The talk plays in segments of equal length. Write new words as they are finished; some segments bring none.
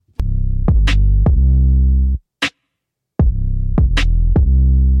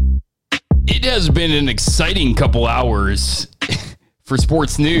has been an exciting couple hours for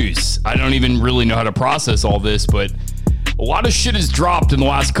sports news. I don't even really know how to process all this, but a lot of shit has dropped in the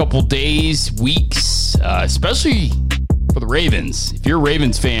last couple days, weeks, especially for the Ravens. If you're a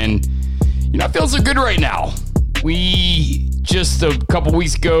Ravens fan, you're not feeling so good right now. We just a couple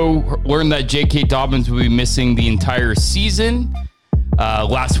weeks ago learned that J.K. Dobbins will be missing the entire season.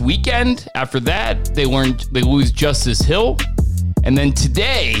 Last weekend, after that, they lose Justice Hill. And then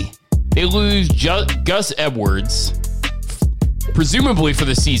today, they lose Gus Edwards, presumably for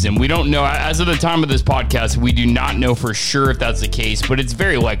the season. We don't know. As of the time of this podcast, we do not know for sure if that's the case, but it's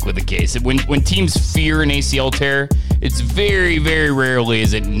very likely the case. When teams fear an ACL tear, it's very, very rarely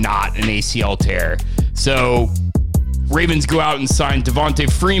is it not an ACL tear. So Ravens go out and sign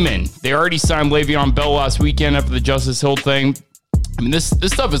Devontae Freeman. They already signed Le'Veon Bell last weekend after the Justice Hill thing. I mean, this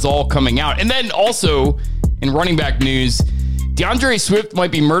stuff is all coming out. And then also, in running back news, DeAndre Swift might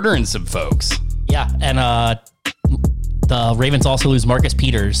be murdering some folks. Yeah, and the Ravens also lose Marcus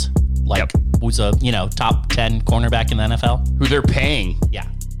Peters, who's a top 10 cornerback in the NFL. Who they're paying. Yeah.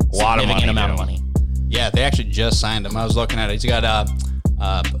 A lot of money. Amount of money. Yeah, they actually just signed him. I was looking at it. He's got a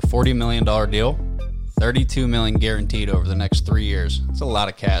 $40 million deal. $32 million guaranteed over the next 3 years. It's a lot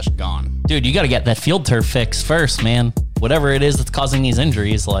of cash gone. Dude, you got to get that field turf fixed first, man. Whatever it is that's causing these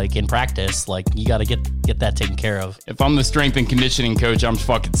injuries, in practice, you got to get that taken care of. If I'm the strength and conditioning coach, I'm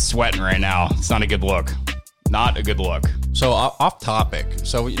fucking sweating right now. It's not a good look. Not a good look. So off topic.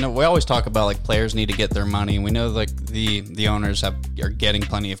 So we always talk about players need to get their money. We know the owners are getting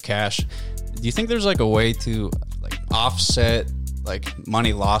plenty of cash. Do you think there's a way to offset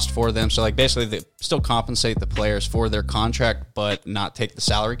money lost for them? So basically they still compensate the players for their contract, but not take the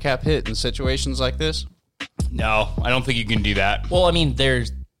salary cap hit in situations like this? No, I don't think you can do that. Well, I mean,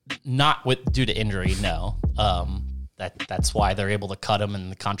 there's not due to injury. No, that's why they're able to cut them,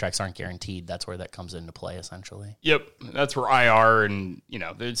 and the contracts aren't guaranteed. That's where that comes into play, essentially. Yep, that's where IR and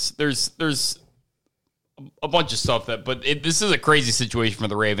there's a bunch of stuff this is a crazy situation for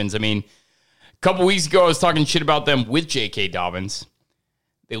the Ravens. I mean, a couple weeks ago I was talking shit about them with J.K. Dobbins.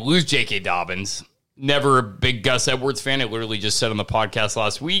 They lose J.K. Dobbins. Never a big Gus Edwards fan. I literally just said on the podcast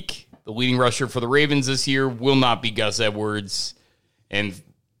last week, the leading rusher for the Ravens this year will not be Gus Edwards. And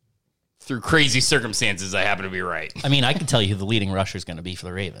through crazy circumstances, I happen to be right. I mean, I can tell you who the leading rusher is going to be for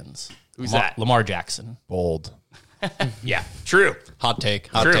the Ravens. Who's that? Lamar Jackson. Bold. Yeah, true. Hot take.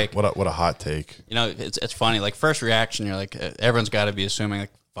 What a hot take. It's funny. First reaction, you're everyone's got to be assuming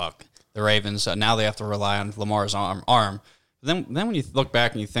fuck the Ravens. Now they have to rely on Lamar's arm. Then when you look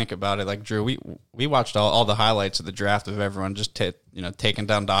back and you think about it, Drew, we watched all the highlights of the draft of everyone just taking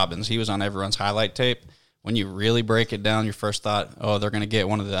down Dobbins. He was on everyone's highlight tape. When you really break it down, your first thought, they're going to get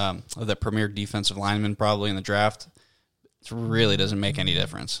one of the premier defensive linemen probably in the draft. It really doesn't make any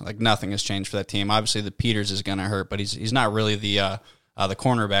difference. Nothing has changed for that team. Obviously, the Peters is going to hurt, but he's not really the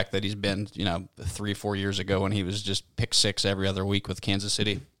cornerback that he's been 3-4 years ago when he was just pick six every other week with Kansas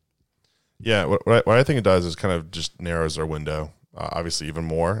City. Yeah, what I think it does is kind of just narrows their window, obviously even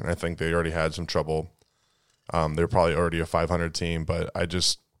more. And I think they already had some trouble. They're probably already a 500 team, but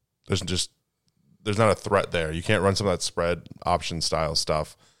there's not a threat there. You can't run some of that spread option style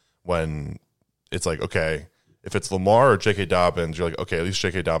stuff when it's okay, if it's Lamar or J.K. Dobbins, you're okay, at least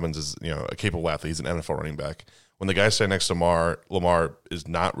J.K. Dobbins is a capable athlete. He's an NFL running back. When the guy standing next to Lamar is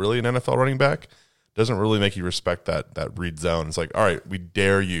not really an NFL running back, doesn't really make you respect that read zone. It's all right, we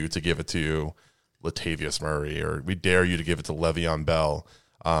dare you to give it to Latavius Murray, or we dare you to give it to Le'Veon Bell.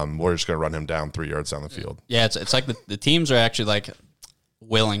 We're just going to run him down 3 yards down the field. Yeah, it's the teams are actually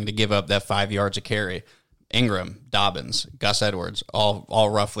willing to give up that 5 yards a carry. Ingram, Dobbins, Gus Edwards, all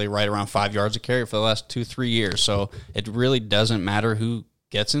roughly right around 5 yards a carry for the last 2-3 years. So it really doesn't matter who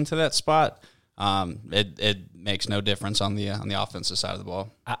gets into that spot. It makes no difference on the offensive side of the ball.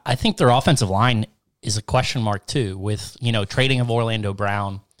 I think their offensive line is a question mark too. With trading of Orlando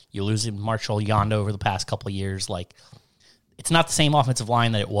Brown, you're losing Marshall Yanda over the past couple of years. It's not the same offensive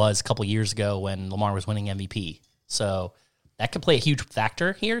line that it was a couple of years ago when Lamar was winning MVP. So that could play a huge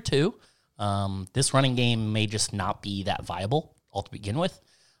factor here too. This running game may just not be that viable all to begin with,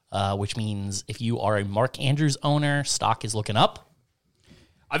 which means if you are a Mark Andrews owner, stock is looking up.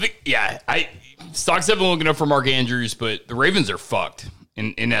 I think, stock's definitely looking up for Mark Andrews, but the Ravens are fucked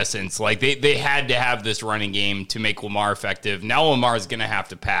in essence. They had to have this running game to make Lamar effective. Now Lamar is going to have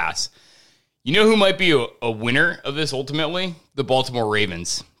to pass. You know who might be a winner of this ultimately? The Baltimore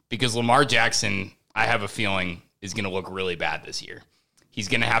Ravens. Because Lamar Jackson, I have a feeling, is going to look really bad this year. He's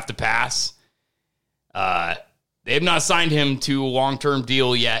going to have to pass. They have not signed him to a long-term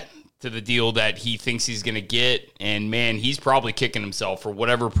deal yet. to the deal that he thinks he's going to get. And, man, he's probably kicking himself for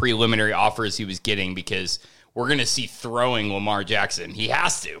whatever preliminary offers he was getting because we're going to see throwing Lamar Jackson. He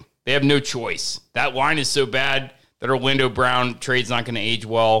has to. They have no choice. That line is so bad that Orlando Brown trade's not going to age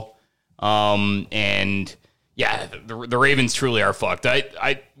well. And, yeah, the Ravens truly are fucked.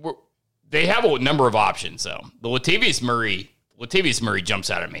 They have a number of options, though. The Latavius Murray jumps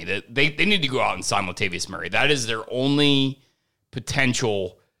out at me. They need to go out and sign Latavius Murray. That is their only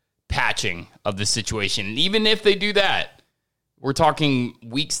potential patching of the situation. And even if they do that, we're talking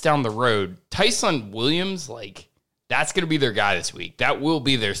weeks down the road. Tyson Williams, like, that's going to be their guy this week. That will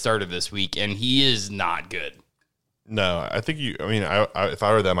be their starter this week, and he is not good. No, I think if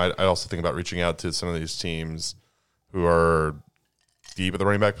I were them, I'd also think about reaching out to some of these teams who are deep at the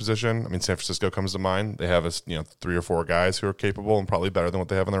running back position. I mean, San Francisco comes to mind. They have 3 or 4 guys who are capable and probably better than what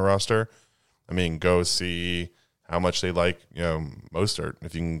they have on their roster. I mean, go see how much they like, Mostert.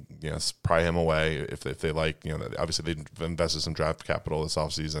 If you can, pry him away. If they like, obviously they've invested some draft capital this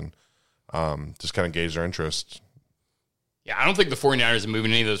offseason. Just kind of gauge their interest. Yeah, I don't think the 49ers are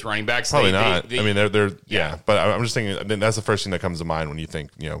moving any of those running backs. Probably not. I mean, they're yeah. But I'm just thinking. I mean, that's the first thing that comes to mind when you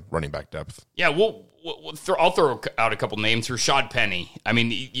think, running back depth. Yeah, I'll throw out a couple names. Rashad Penny. I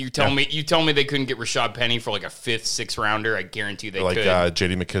mean, you tell me they couldn't get Rashad Penny for like a 5th, 6th rounder. I guarantee they could. Like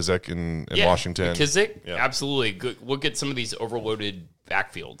J.D. McKissick in Washington. McKissick, absolutely. Good. We'll get some of these overloaded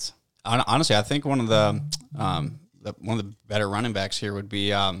backfields. Honestly, I think one of the better running backs here would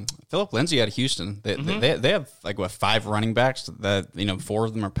be Phillip Lindsay out of Houston. They have 5 running backs that 4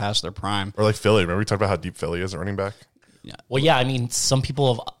 of them are past their prime. Or like Philly. Remember we talked about how deep Philly is at running back? Yeah. Well, yeah, I mean, some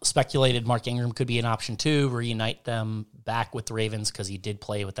people have speculated Mark Ingram could be an option too, reunite them back with the Ravens because he did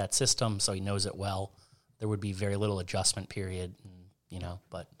play with that system, so he knows it well. There would be very little adjustment period,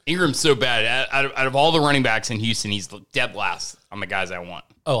 but Ingram's so bad. Out of all the running backs in Houston, he's dead last on the guys I want.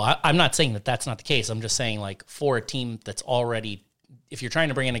 Oh, I'm not saying that that's not the case. I'm just saying, like, for a team that's already, if you're trying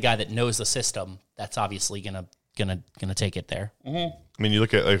to bring in a guy that knows the system, that's obviously gonna take it there. Mm-hmm. I mean, you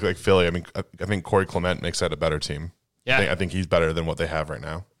look at like Philly. I mean, I think Corey Clement makes that a better team. Yeah, I think he's better than what they have right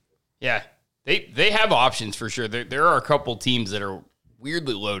now. Yeah, they have options for sure. There are a couple teams that are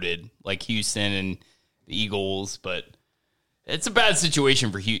weirdly loaded, like Houston and the Eagles, but it's a bad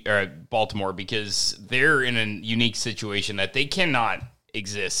situation for Baltimore because they're in a unique situation that they cannot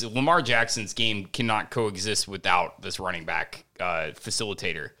exist. Lamar Jackson's game cannot coexist without this running back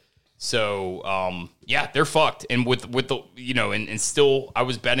facilitator. So, they're fucked. And with the, and still I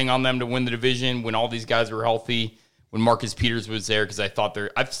was betting on them to win the division when all these guys were healthy, when Marcus Peters was there, because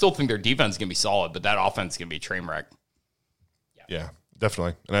I still think their defense is going to be solid, but that offense is going to be a train wreck. Yeah,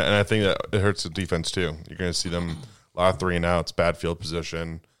 definitely. And I think that it hurts the defense too. You're going to see them a lot of 3 and outs, bad field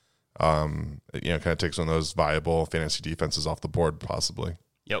position. Kind of takes one of those viable fantasy defenses off the board, possibly.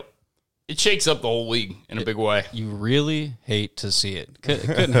 Yep. It shakes up the whole league in a big way. You really hate to see it. It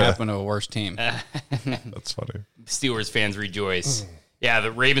couldn't happen to a worse team. That's funny. Steelers fans rejoice. Yeah,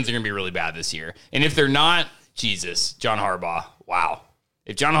 the Ravens are going to be really bad this year. And if they're not, Jesus, John Harbaugh. Wow.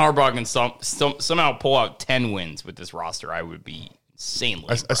 If John Harbaugh can somehow pull out 10 wins with this roster, I would be insanely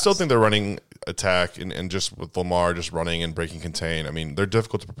impressed. I still think they're running attack and just with Lamar just running and breaking contain. I mean, they're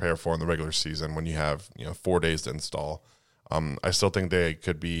difficult to prepare for in the regular season when you have 4 days to install. I still think they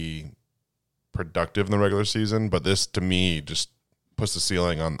could be productive in the regular season, but this to me just puts the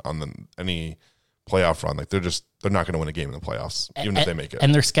ceiling on any playoff run. Like they're not going to win a game in the playoffs, even if they make it.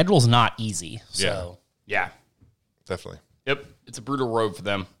 And their schedule's not easy. So yeah, definitely. Yep, it's a brutal road for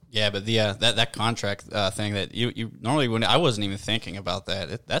them. Yeah, but that contract thing that you normally wouldn't, I wasn't even thinking about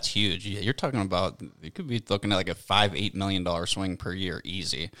that. That's huge. You're talking about, you could be looking at like a $5-8 million swing per year,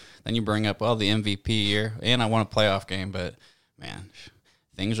 easy. Then you bring up, the MVP year, and I won a playoff game, but man,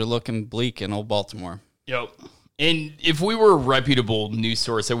 things are looking bleak in old Baltimore. Yep. And if we were a reputable news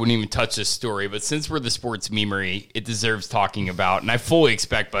source, I wouldn't even touch this story. But since we're the sports memery, it deserves talking about. And I fully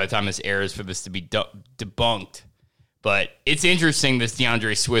expect by the time this airs for this to be debunked. But it's interesting, this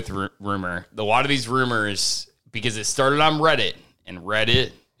DeAndre Swift rumor. A lot of these rumors, because it started on Reddit, and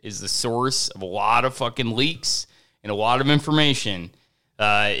Reddit is the source of a lot of fucking leaks and a lot of information.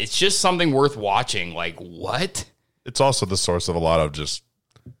 It's just something worth watching. Like, what? It's also the source of a lot of just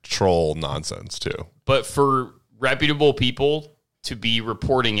troll nonsense, too. But for reputable people to be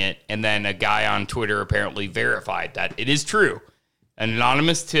reporting it, and then a guy on Twitter apparently verified that it is true. An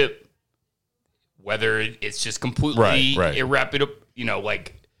anonymous tip. Whether it's just completely irreputable,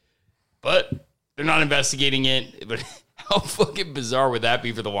 but they're not investigating it. But how fucking bizarre would that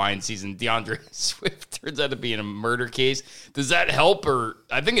be for the Lions season? DeAndre Swift turns out to be in a murder case. Does that help? Or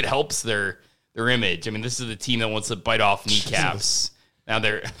I think it helps their image. I mean, this is the team that wants to bite off kneecaps. Now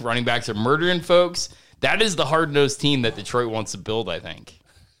their running backs are murdering folks. That is the hard-nosed team that Detroit wants to build, I think.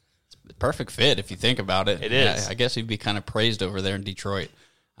 Perfect fit if you think about it. It is. I guess he'd be kind of praised over there in Detroit.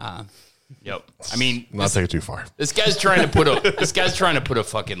 Yep. I mean, Not take it too far. this guy's trying to put a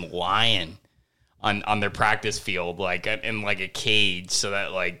fucking lion on their practice field, like in like a cage, so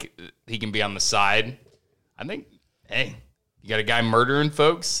that like he can be on the side. I think, hey, you got a guy murdering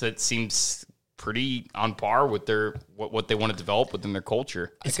folks that seems pretty on par with their what they want to develop within their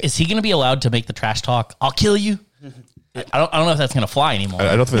culture. Is he going to be allowed to make the trash talk? I'll kill you. I don't know if that's going to fly anymore.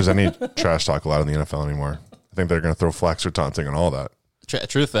 I don't think there's any trash talk allowed in the NFL anymore. I think they're going to throw flags or taunting and all that.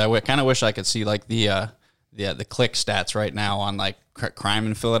 Truth, I kind of wish I could see like the click stats right now on like crime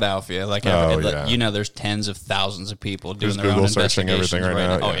in Philadelphia. Like, there's tens of thousands of people doing their Google own searching investigations everything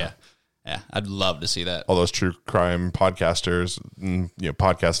right now. Oh yeah, I'd love to see that. All those true crime podcasters, and,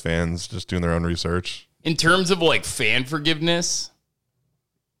 podcast fans, just doing their own research. In terms of like fan forgiveness,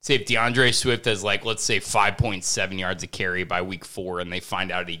 say if DeAndre Swift has like, let's say 5.7 yards a carry by week 4 and they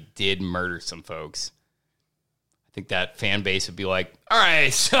find out he did murder some folks, I think that fan base would be like, all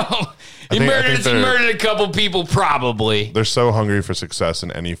right, so he murdered a couple people probably. They're so hungry for success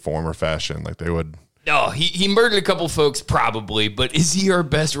in any form or fashion. Like they would. No, he murdered a couple folks probably, but is he our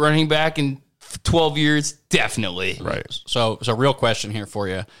best running back in 12 years? Definitely. Right. So real question here for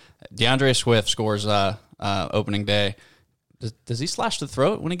you. DeAndre Swift scores opening day. Does he slash the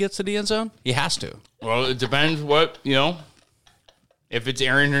throat when he gets to the end zone? He has to. Well, it depends what, if it's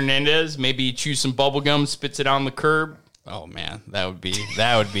Aaron Hernandez, maybe he chews some bubble gum, spits it on the curb. Oh man, that would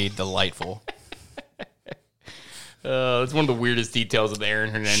be delightful. It's one of the weirdest details of the Aaron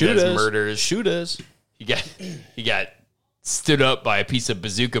Hernandez murders. Shoot us. He got stood up by a piece of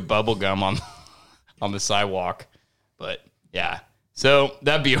bazooka bubble gum on the sidewalk. But yeah. So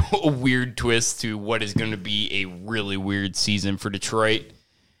that'd be a weird twist to what is going to be a really weird season for Detroit.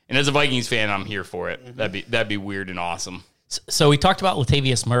 And as a Vikings fan, I'm here for it. That'd be weird and awesome. So we talked about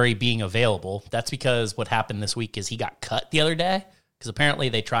Latavius Murray being available. That's because what happened this week is he got cut the other day because apparently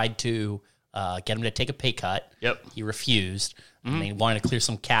they tried to get him to take a pay cut. Yep. He refused. And they wanted to clear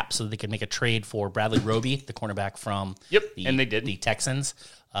some cap so they could make a trade for Bradley Roby, the cornerback from and they did. The Texans.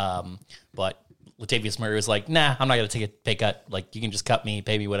 But Latavius Murray was like, nah, I'm not going to take a pay cut. Like, you can just cut me,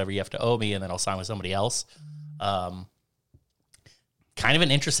 pay me whatever you have to owe me, and then I'll sign with somebody else. Kind of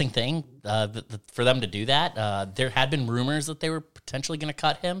an interesting thing for them to do that. There had been rumors that they were potentially going to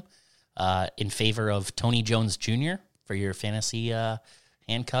cut him in favor of Tony Jones Jr. for your fantasy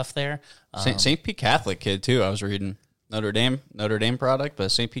handcuff there. St. Pete Catholic kid, too. I was reading Notre Dame product, but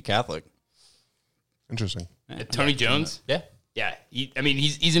St. Pete Catholic. Interesting. Tony Jones? Yeah. Yeah.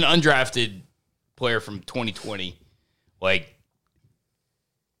 He's an undrafted player from 2020. Like,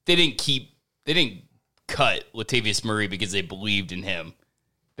 they didn't cut Latavius Murray because they believed in him.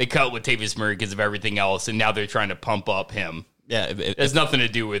 They cut Latavius Murray because of everything else, and now they're trying to pump up him. Yeah, it has nothing to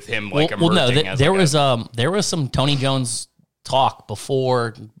do with him emerging. There was some Tony Jones talk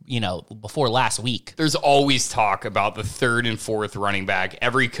before last week. There's always talk about the third and fourth running back.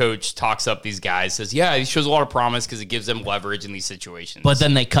 Every coach talks up these guys, says, yeah, he shows a lot of promise because it gives them leverage in these situations. But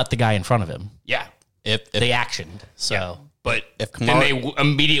then they cut the guy in front of him. Yeah. If they actioned. So. Yeah. But if then they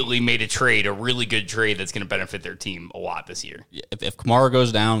immediately made a really good trade that's going to benefit their team a lot this year. If Kamara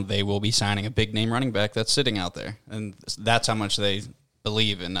goes down, they will be signing a big name running back that's sitting out there, and that's how much they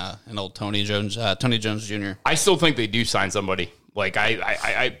believe in old Tony Jones Jr. I still think they do sign somebody. Like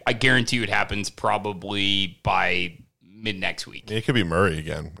I guarantee you it happens probably by mid next week. It could be Murray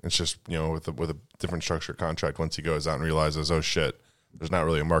again. It's just with a different structured contract. Once he goes out and realizes, oh shit, there's not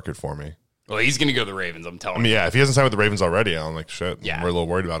really a market for me. Well, he's going to go to the Ravens, I'm telling you. Yeah, if he hasn't signed with the Ravens already, I'm like, shit, yeah. We're a little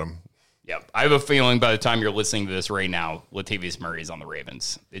worried about him. Yep. I have a feeling by the time you're listening to this right now, Latavius Murray is on the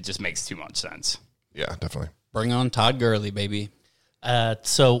Ravens. It just makes too much sense. Yeah, definitely. Bring on Todd Gurley, baby.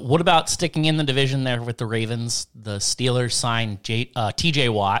 So what about sticking in the division there with the Ravens? The Steelers signed T.J.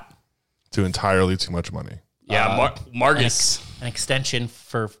 Watt. To entirely too much money. Yeah, Marcus. An extension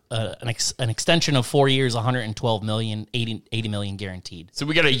for an extension of 4 years, $112 million, $80 million guaranteed. So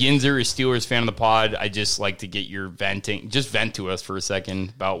we got a Yinzer, a Steelers fan of the pod. I just like to get your venting. Just vent to us for a second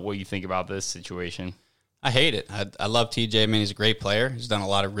about what you think about this situation. I hate it. I love TJ. I mean, he's a great player. He's done a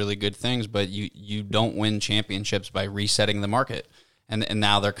lot of really good things, but you don't win championships by resetting the market. And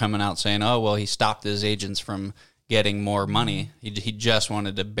now they're coming out saying, oh, well, he stopped his agents from getting more money. He just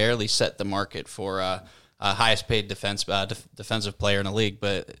wanted to barely set the market for highest paid defensive player in the league.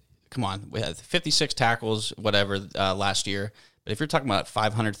 But come on, we had 56 tackles, whatever, last year. But if you're talking about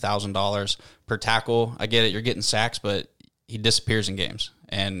 $500,000 per tackle, I get it. You're getting sacks, but he disappears in games.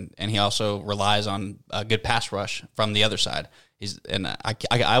 And he also relies on a good pass rush from the other side.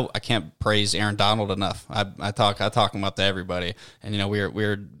 I can't praise Aaron Donald enough. I talk about to everybody, and we were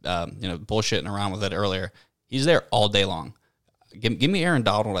bullshitting around with it earlier. He's there all day long. Give me Aaron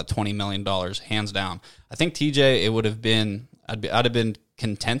Donald at $20 million, hands down. I think TJ, it would have been I'd have been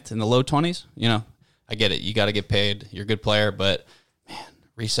content in the low 20s. I get it. You got to get paid. You're a good player, but man,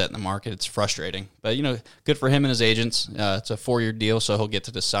 resetting the market, it's frustrating. But good for him and his agents. It's a 4-year deal, so he'll get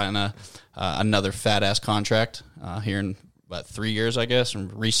to sign another fat ass contract here in about 3 years, I guess,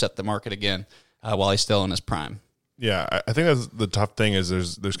 and reset the market again while he's still in his prime. Yeah, I think that's the tough thing is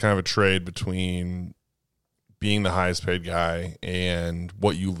there's kind of a trade between being the highest paid guy and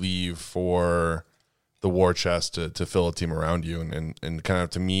what you leave for the war chest to fill a team around you, and kind of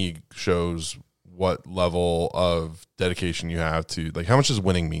to me shows what level of dedication you have to, like, how much does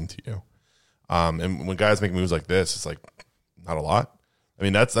winning mean to you? And when guys make moves like this, it's like not a lot. I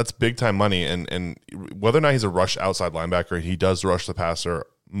mean, that's big time money, and whether or not he's a rush outside linebacker, he does rush the passer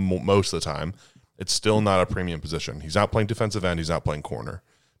most of the time. It's still not a premium position. He's not playing defensive end. He's not playing corner.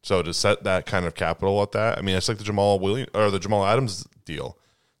 So to set that kind of capital at that, I mean, it's like the Jamal Adams deal.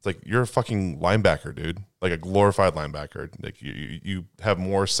 It's like, you're a fucking linebacker, dude. Like a glorified linebacker. Like you have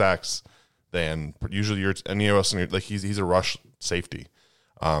more sacks than usually any of us. Like he's a rush safety.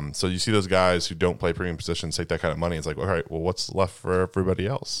 So you see those guys who don't play premium positions take that kind of money. It's like, all right, well, what's left for everybody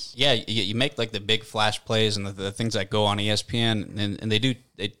else? Yeah, you make like the big flash plays and the things that go on ESPN, and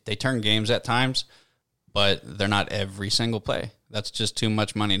they turn games at times, but they're not every single play. That's just too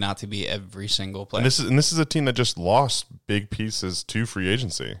much money not to be every single play. And this is a team that just lost big pieces to free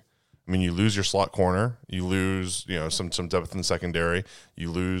agency. I mean, you lose your slot corner, you lose some depth in the secondary,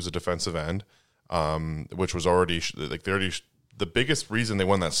 you lose a defensive end, which was already like the biggest reason they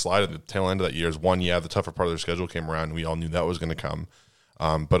won that slide at the tail end of that year is one, the tougher part of their schedule came around, and we all knew that was going to come.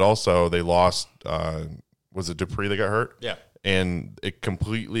 But also they lost. Was it Dupree that got hurt? Yeah, and it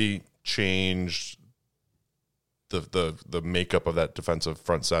completely changed the makeup of that defensive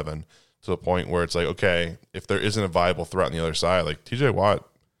front seven to the point where it's like, okay, if there isn't a viable threat on the other side, like TJ Watt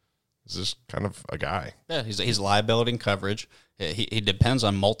is just kind of a guy. Yeah, he's liability in coverage. He depends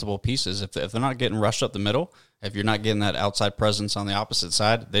on multiple pieces. If they're not getting rushed up the middle, if you're not getting that outside presence on the opposite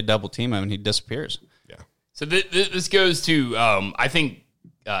side, they double team him and he disappears. Yeah. So this goes to I think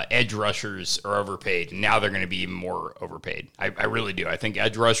edge rushers are overpaid, and now they're going to be even more overpaid. I really do. I think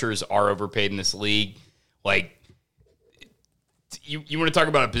edge rushers are overpaid in this league. Like, you want to talk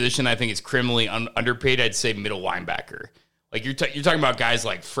about a position I think is criminally underpaid, I'd say middle linebacker. Like, you're talking about guys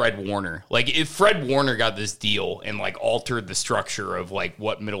like Fred Warner. Like, if Fred Warner got this deal and, like, altered the structure of, like,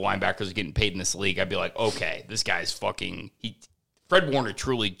 what middle linebackers are getting paid in this league, I'd be like, okay, this guy's Fred Warner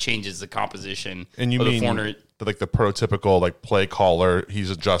truly changes the composition and you of mean the corner. Like the prototypical like play caller,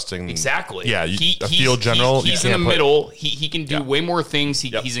 he's adjusting exactly. Yeah, a field general. He's in the middle. He can do way more things.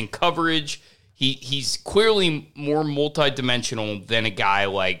 He's in coverage. He's clearly more multidimensional than a guy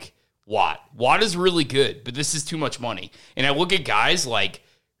like Watt. Watt is really good, but this is too much money. And I look at guys like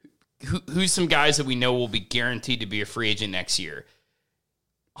who's some guys that we know will be guaranteed to be a free agent next year.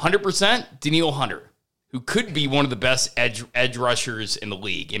 100% Danielle Hunter, who could be one of the best edge rushers in the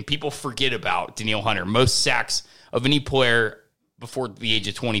league. And people forget about Danielle Hunter. Most sacks of any player before the age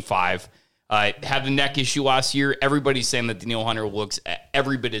of 25. Had the neck issue last year. Everybody's saying that Danielle Hunter looks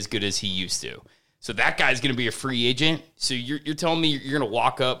every bit as good as he used to. So that guy's going to be a free agent. So you're telling me you're going to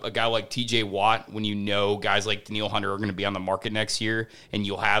lock up a guy like TJ Watt when you know guys like Danielle Hunter are going to be on the market next year and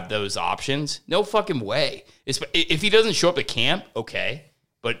you'll have those options? No fucking way. If he doesn't show up at camp, okay.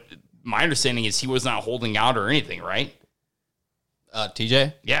 But my understanding is he was not holding out or anything, right?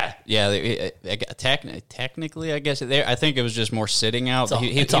 TJ? Yeah. Technically, I guess. I think it was just more sitting out.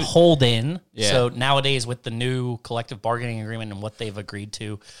 It's a hold-in. Yeah. So nowadays with the new collective bargaining agreement and what they've agreed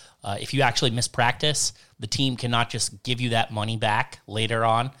to, if you actually miss practice, the team cannot just give you that money back later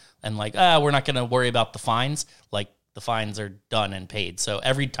on and like, we're not going to worry about the fines. Like, the fines are done and paid. So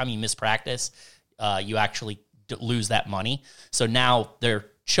every time you miss practice, you actually lose that money. So now they're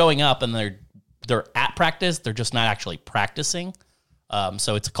showing up and they're at practice. They're just not actually practicing.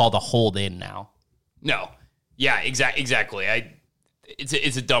 So it's called a hold in now. No. Yeah, exactly.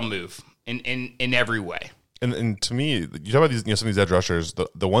 It's a dumb move in every way. And to me, you talk about these, some of these edge rushers,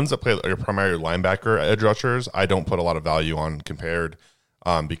 the ones that play your primary linebacker edge rushers, I don't put a lot of value on compared,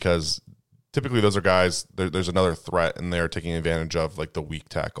 because typically those are guys. There's another threat, and they're taking advantage of like the weak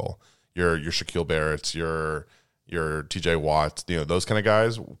tackle. Your Shaquille Barrett's, your TJ Watts, those kind of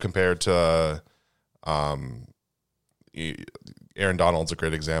guys compared to, Aaron Donald's a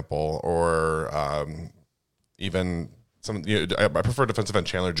great example, or even I prefer defensive end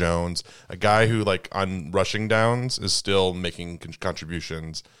Chandler Jones, a guy who like on rushing downs is still making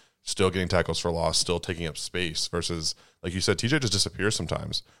contributions, still getting tackles for loss, still taking up space versus, like you said, TJ just disappears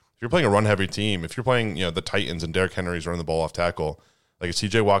sometimes. If you're playing a run-heavy team, if you're playing, the Titans and Derrick Henry's running the ball off tackle, like is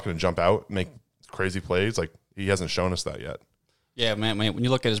TJ walking and jump out, make crazy plays? Like he hasn't shown us that yet. Yeah, man, when you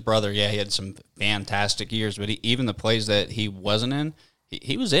look at his brother, he had some fantastic years, but even the plays that he wasn't in,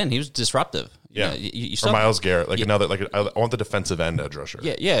 he was in. He was disruptive. Yeah, you or Myles Garrett, I want the defensive end edge rusher.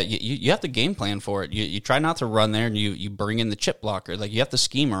 Yeah. You have to game plan for it. You try not to run there, and you bring in the chip blocker. Like you have to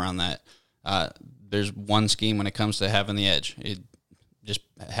scheme around that. There's one scheme when it comes to having the edge. Just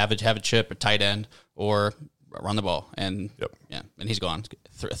have a chip, a tight end, or run the ball, and and he's gone.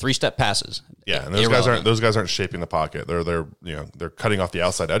 3-step passes. Yeah, and those guys aren't shaping the pocket. They're cutting off the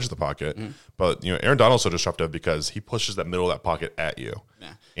outside edge of the pocket. But Aaron Donald's so disruptive because he pushes that middle of that pocket at you,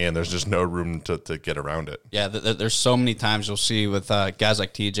 and there's just no room to get around it. Yeah, there's so many times you'll see with guys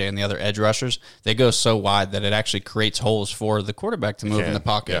like TJ and the other edge rushers, they go so wide that it actually creates holes for the quarterback to move in the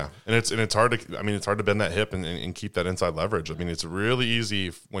pocket. Yeah, and it's hard to bend that hip and keep that inside leverage. I mean, it's really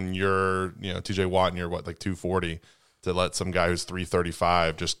easy when you're TJ Watt and you're 240 to let some guy who's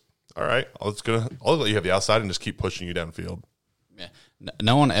 335 just I'll let you have the outside and just keep pushing you downfield. Yeah,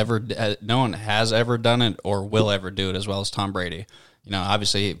 no one has ever done it or will ever do it as well as Tom Brady.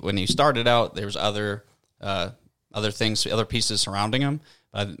 Obviously when he started out, there was other things, other pieces surrounding him.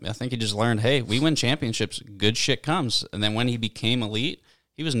 I think he just learned, hey, we win championships, good shit comes. And then when he became elite,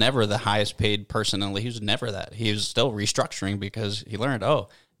 he was never the highest paid person in the league. He was never that. He was still restructuring because he learned,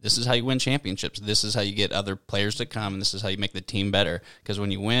 this is how you win championships. This is how you get other players to come, and this is how you make the team better. Because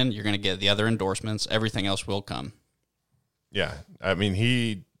when you win, you're going to get the other endorsements. Everything else will come. Yeah. I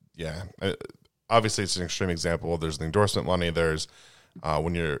mean, obviously it's an extreme example. There's the endorsement money. There's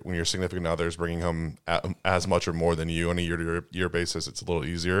when your significant other's bringing home as much or more than you on a year-to-year basis, it's a little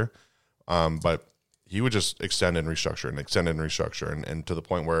easier. But he would just extend and restructure and to the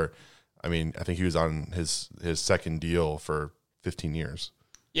point where, I think he was on his second deal for 15 years.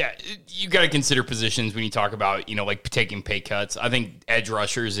 Yeah, you got to consider positions when you talk about, like taking pay cuts. I think edge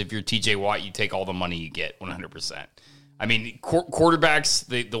rushers, if you're TJ Watt, you take all the money you get 100%. I mean, quarterbacks,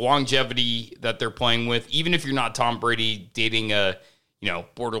 the longevity that they're playing with, even if you're not Tom Brady dating a,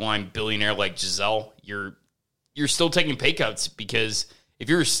 borderline billionaire like Giselle, you're still taking pay cuts because if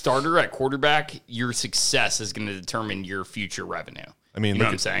you're a starter at quarterback, your success is going to determine your future revenue. I mean, you know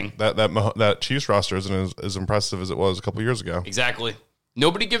what I'm saying? That Chiefs roster isn't as impressive as it was a couple years ago. Exactly.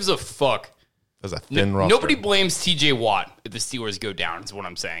 Nobody gives a fuck. That's a thin roster. Nobody blames TJ Watt if the Steelers go down, is what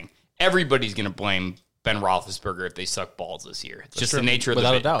I'm saying. Everybody's going to blame Ben Roethlisberger if they suck balls this year. It's just the nature of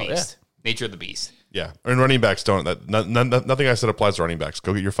the beast. Nature of the beast. Yeah. And running backs don't. Nothing I said applies to running backs.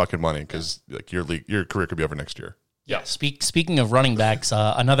 Go get your fucking money because your career could be over next year. Yeah. Speaking of running backs,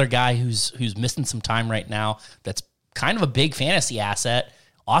 another guy who's missing some time right now that's kind of a big fantasy asset,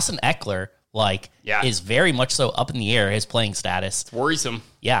 Austin Eckler. Is very much so up in the air, his playing status. It's worrisome.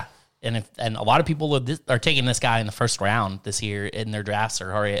 Yeah. And a lot of people are taking this guy in the first round this year in their drafts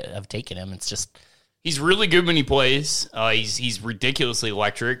or already have taken him. It's just... He's really good when he plays. He's ridiculously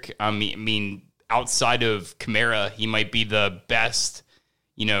electric. I mean, outside of Kamara, he might be the best,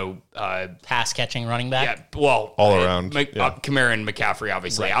 pass-catching running back. Yeah, well... all around. Kamara and McCaffrey,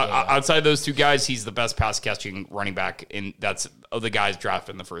 obviously. Right, outside of those two guys, he's the best pass-catching running back, and that's of the guys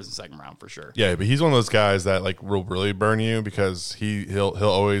drafted in the first and second round for sure. Yeah, but he's one of those guys that will really burn you because he'll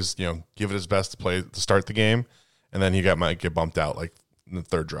always give it his best to start the game, and then might get bumped out in the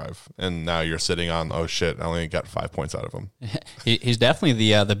third drive, and now you're sitting on, oh shit, I only got 5 points out of him. He's definitely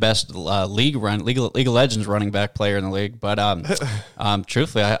the best League of Legends running back player in the league. But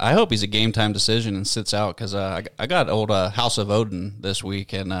truthfully, I hope he's a game time decision and sits out because I got old House of Odin this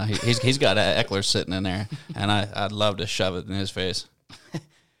week, and he's got Eckler sitting in there, and I'd love to shove it in his face.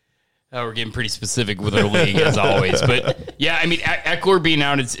 We're getting pretty specific with our league, as always. But, yeah, I mean, Eckler being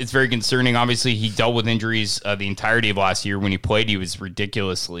out, it's very concerning. Obviously, he dealt with injuries the entirety of last year. When he played, he was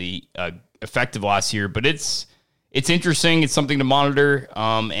ridiculously effective last year. But it's interesting. It's something to monitor.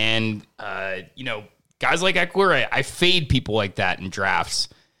 And guys like Eckler, I fade people like that in drafts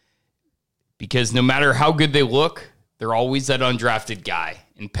because no matter how good they look, they're always that undrafted guy.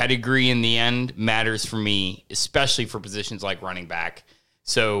 And pedigree in the end matters for me, especially for positions like running back.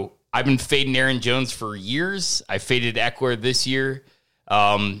 So I've been fading Aaron Jones for years. I faded Eckler this year.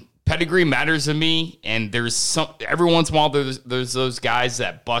 Pedigree matters to me, and there's every once in a while there's those guys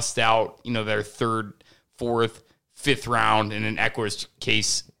that bust out, their third, fourth, fifth round, and in Eckler's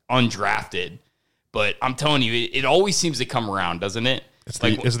case, undrafted. But I'm telling you, it always seems to come around, doesn't it? It's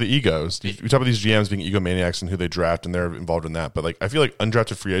the egos. You talk about these GMs being egomaniacs and who they draft, and they're involved in that. But like, I feel like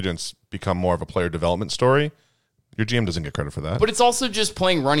undrafted free agents become more of a player development story. Your GM doesn't get credit for that. But it's also just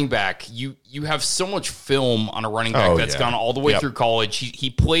playing running back. You have so much film on a running back that's gone all the way through college. He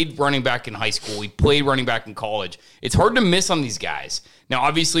played running back in high school. He played running back in college. It's hard to miss on these guys. Now,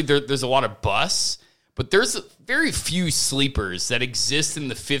 obviously, there's a lot of busts, but there's very few sleepers that exist in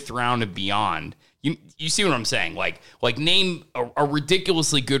the 5th round and beyond. You see what I'm saying? Like name a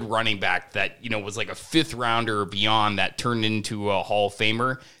ridiculously good running back that was like a 5th rounder or beyond that turned into a Hall of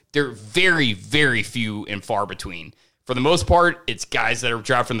Famer. They're very, very few and far between. For the most part, it's guys that are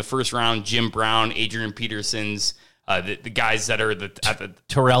drafted in the 1st round: Jim Brown, Adrian Peterson's, the guys that are at the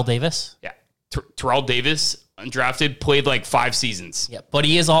Terrell Davis. Yeah, Terrell Davis, undrafted, played like 5 seasons. Yep, but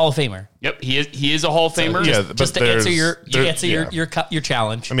he is a Hall of Famer. Yep, he is a Hall of Famer. Just to answer your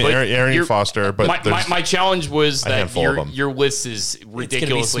challenge. I mean, Arian Foster, but my challenge was that your list is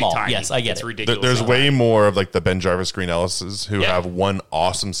ridiculously tiny. Yes, I get it's it. Ridiculous. There's way more of like the Ben Jarvis, Green Ellis's who have one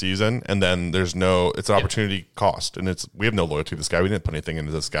awesome season, and then it's an opportunity cost, and we have no loyalty to this guy. We didn't put anything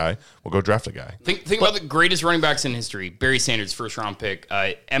into this guy. We'll go draft a guy. Think about the greatest running backs in history: Barry Sanders, 1st round pick;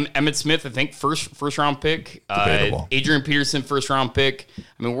 Emmitt Smith, I think first round pick; Adrian Peterson, 1st round pick.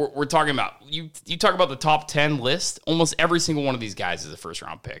 I mean, we're talking about you talk about the top 10 list. Almost every single one of these guys is a 1st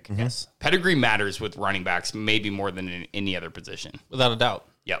round pick. Mm-hmm. Yes, pedigree matters with running backs, maybe more than in any other position, without a doubt.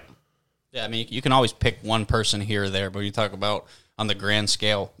 Yep. Yeah, I mean, you can always pick one person here or there, but you talk about on the grand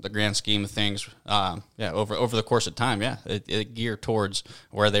scale, the grand scheme of things. Over the course of time, it geared towards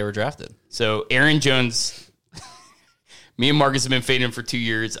where they were drafted. So Aaron Jones. Me and Marcus have been fading him for 2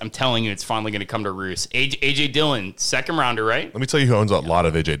 years. I'm telling you, it's finally going to come to roost. AJ Dillon, 2nd rounder, right? Let me tell you who owns a lot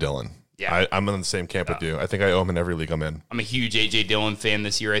of AJ Dillon. Yeah, I'm in the same camp with you. I think I owe him in every league I'm in. I'm a huge AJ Dillon fan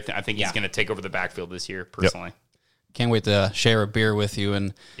this year. I think he's going to take over the backfield this year, personally. Yep. Can't wait to share a beer with you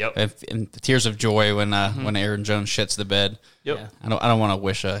and tears of joy when Aaron Jones shits the bed. Yep. Yeah. I don't want to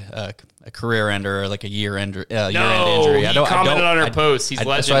wish a career ender or like a year ender. Year-end No, injury. he commented on our post. He's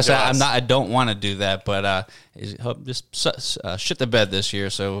legend. So I said I don't want to do that, but just shit the bed this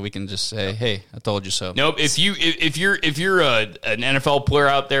year so we can just say, hey, I told you so. Nope. If you're an NFL player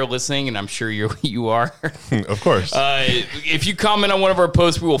out there listening, and I'm sure you are, of course. If you comment on one of our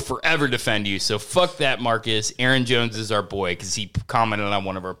posts, we will forever defend you. So fuck that, Marcus. Aaron Jones is our boy because he commented on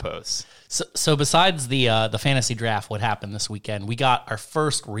one of our posts. So besides the fantasy draft, what happened this weekend? We got our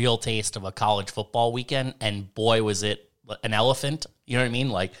first real taste of a college football weekend, and boy, was it an elephant. You know what I mean?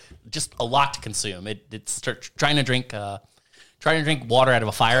 Like, just a lot to consume. It's trying to drink water out of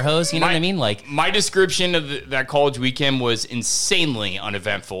a fire hose. You know what I mean? Like, my description of that college weekend was insanely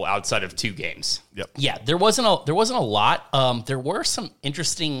uneventful outside of 2 games. Yep. Yeah, there wasn't a lot. There were some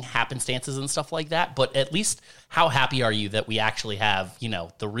interesting happenstances and stuff like that, but at least how happy are you that we actually have,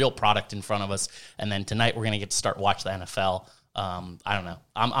 the real product in front of us? And then tonight we're going to get to start watch the NFL. I don't know.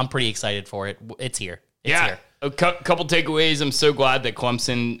 I'm pretty excited for it. It's here. It's here. A couple takeaways. I'm so glad that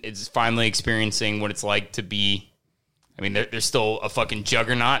Clemson is finally experiencing what it's like to be. I mean, they're still a fucking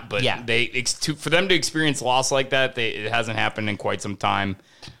juggernaut, but for them to experience loss like that, it hasn't happened in quite some time.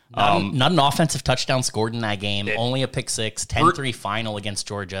 Not an offensive touchdown scored in that game. Only a pick 6, 10-3 final against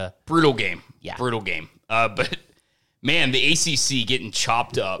Georgia. Brutal game. Yeah. Brutal game. But, man, the ACC getting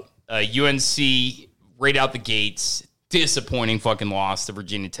chopped up. UNC right out the gates. Disappointing fucking loss to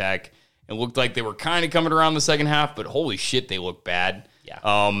Virginia Tech. It looked like they were kind of coming around the second half, but holy shit, they look bad. Yeah.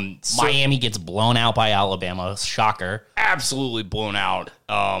 Miami gets blown out by Alabama. Shocker. Absolutely blown out.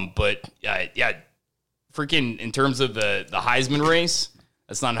 But freaking in terms of the Heisman race,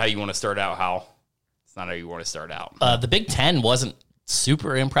 that's not how you want to start out, Hal. It's not how you want to start out. The Big Ten wasn't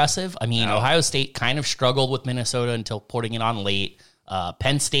super impressive. I mean, Ohio State kind of struggled with Minnesota until putting it on late.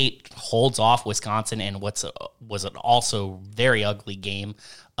 Penn State holds off Wisconsin in was an also very ugly game.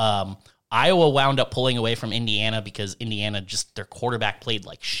 Iowa wound up pulling away from Indiana because Indiana their quarterback played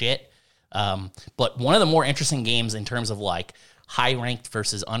like shit. But one of the more interesting games in terms of like high ranked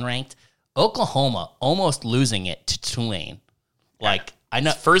versus unranked, Oklahoma almost losing it to Tulane. Like, I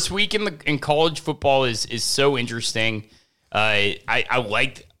know first week in college football is so interesting. I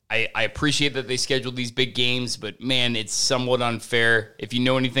appreciate that they scheduled these big games, but man, it's somewhat unfair. If you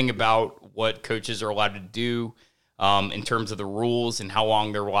know anything about what coaches are allowed to do, in terms of the rules and how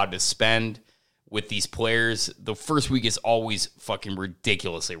long they're allowed to spend with these players, the first week is always fucking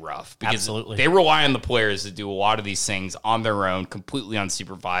ridiculously rough because Absolutely. They rely on the players to do a lot of these things on their own, completely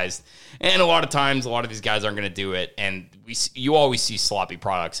unsupervised. And a lot of times, a lot of these guys aren't going to do it. And you always see sloppy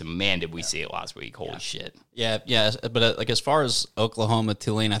products, and man, did we see it last week. Holy shit. Yeah, but like as far as Oklahoma,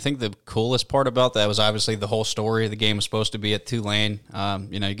 Tulane, I think the coolest part about that was obviously the whole story. The game was supposed to be at Tulane.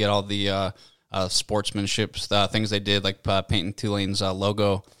 You get all the sportsmanship things they did, like painting Tulane's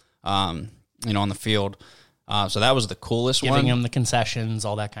logo, on the field. So that was the coolest one. Giving them the concessions,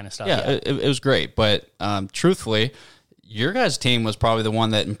 all that kind of stuff. Yeah, it was great. But truthfully, your guys' team was probably the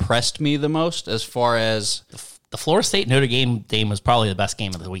one that impressed me the most as far as the Florida State Notre Dame game was probably the best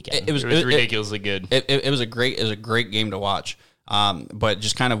game of the weekend. It was ridiculously good. It was a great game to watch. But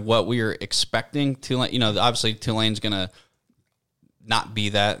just kind of what we were expecting. Tulane, obviously Tulane's gonna not be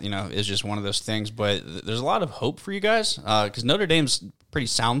that. Is just one of those things. But there's a lot of hope for you guys because Notre Dame's a pretty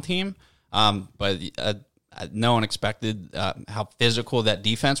sound team. But no one expected how physical that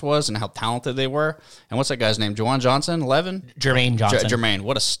defense was and how talented they were. And what's that guy's name? Juwan Johnson, 11? Jermaine Johnson. Jermaine,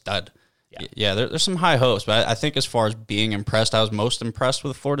 what a stud. Yeah, there's some high hopes, but I think as far as being impressed, I was most impressed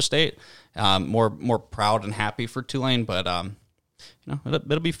with Florida State. More proud and happy for Tulane, but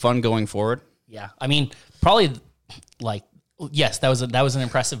it'll be fun going forward. Yeah, I mean, probably yes, that was an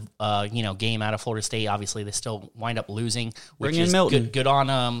impressive game out of Florida State. Obviously, they still wind up losing, which is good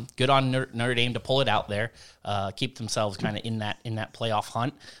on Notre Dame to pull it out there, keep themselves kind of in that playoff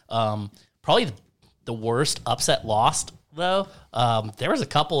hunt. Probably the worst upset lost though. There was a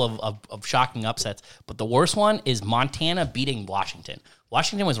couple of shocking upsets, but the worst one is Montana beating Washington.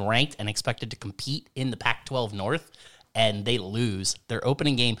 Washington was ranked and expected to compete in the Pac-12 North, and they lose their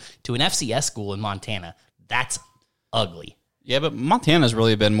opening game to an FCS school in Montana. That's ugly. Yeah, but Montana's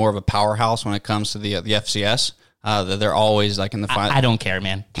really been more of a powerhouse when it comes to the FCS. They're always like in the final. I don't care,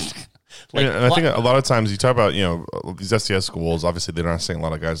 man. And I think a lot of times you talk about these FCS schools. Obviously, they're not seeing a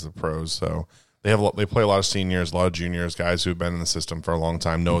lot of guys to the pros, so they play a lot of seniors, a lot of juniors, guys who've been in the system for a long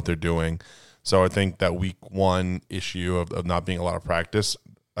time, know what they're doing. So I think that week one issue of not being a lot of practice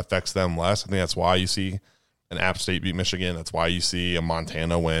affects them less. I think that's why you see an App State beat Michigan. That's why you see a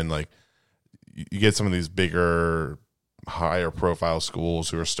Montana win. Like you get some of these bigger, higher profile schools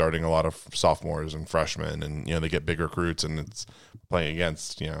who are starting a lot of sophomores and freshmen, and they get big recruits, and it's playing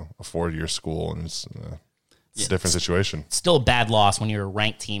against a 4-year school, and it's a different situation. Still a bad loss when you're a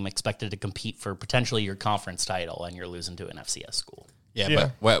ranked team expected to compete for potentially your conference title and you're losing to an FCS school.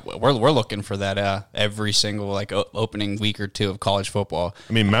 Yeah. But we're looking for that every single opening week or two of college football.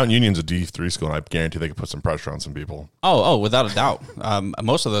 I mean, Mount Union's a D3 school, and I guarantee they could put some pressure on some people. Oh, without a doubt.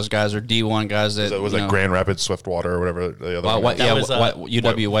 Most of those guys are D1 guys that was that Grand Rapids, Swiftwater, or whatever the other one.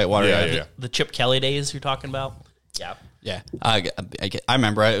 UW Whitewater. Yeah. The Chip Kelly days you're talking about. Yeah. I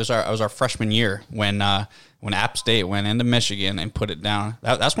remember it was our freshman year when App State went into Michigan and put it down.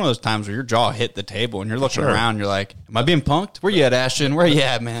 That's one of those times where your jaw hit the table and you're looking around. You're like, "Am I being punked? Where you at, Ashton? Where you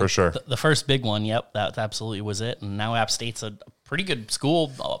at, man?" For sure. The first big one. Yep, that absolutely was it. And now App State's a pretty good school,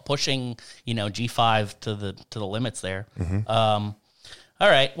 pushing G5 to the limits there. Mm-hmm. All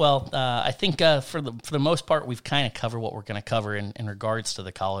right. Well, I think for the most part, we've kind of covered what we're going to cover in regards to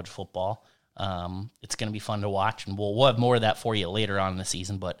the college football. It's going to be fun to watch, and we'll have more of that for you later on in the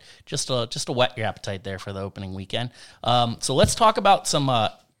season, but just to whet your appetite there for the opening weekend. So let's talk about some,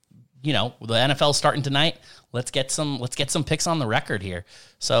 the NFL starting tonight. Let's get some picks on the record here.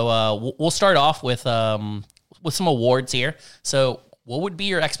 So, we'll start off with some awards here. So what would be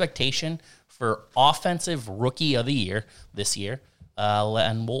your expectation for offensive rookie of the year this year?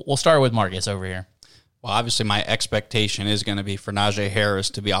 And we'll start with Marcus over here. Well, obviously, my expectation is going to be for Najee Harris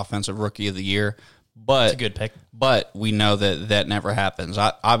to be Offensive Rookie of the Year. But it's a good pick. But we know that never happens.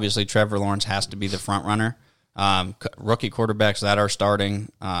 Obviously, Trevor Lawrence has to be the front runner. Rookie quarterbacks that are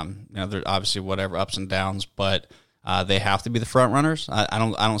starting, there's obviously whatever ups and downs, but they have to be the front runners. I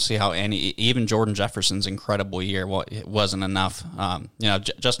don't see how even Jordan Jefferson's incredible year. Well, it wasn't enough.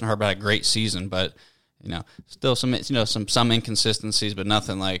 Justin Herbert had a great season, but still some inconsistencies, but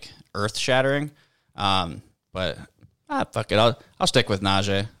nothing like earth shattering. But fuck it. I'll stick with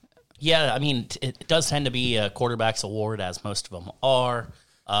Najee. Yeah, I mean, it does tend to be a quarterback's award, as most of them are.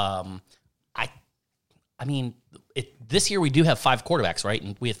 I mean, this year we do have 5 quarterbacks, right?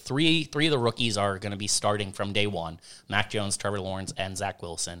 And we have three of the rookies are going to be starting from day one: Mac Jones, Trevor Lawrence, and Zach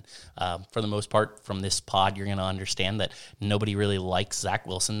Wilson. For the most part, from this pod, you're going to understand that nobody really likes Zach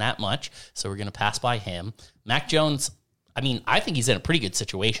Wilson that much, so we're going to pass by him. Mac Jones, I mean, I think he's in a pretty good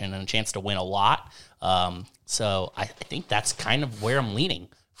situation and a chance to win a lot. So I think that's kind of where I'm leaning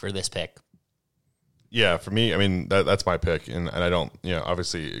for this pick. Yeah, for me, I mean, that's my pick, and I don't,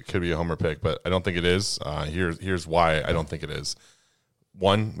 obviously it could be a homer pick, but I don't think it is. Here's why I don't think it is.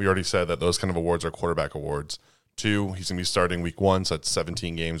 1, we already said that those kind of awards are quarterback awards. 2, he's going to be starting week 1, so that's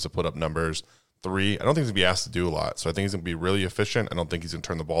 17 games to put up numbers. 3, I don't think he's going to be asked to do a lot. So I think he's going to be really efficient. I don't think he's going to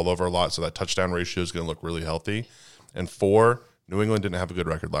turn the ball over a lot. So that touchdown ratio is going to look really healthy. And 4, New England didn't have a good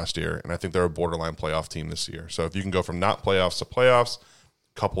record last year. And I think they're a borderline playoff team this year. So if you can go from not playoffs to playoffs,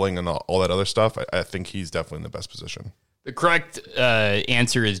 coupling and all that other stuff, I think he's definitely in the best position. The correct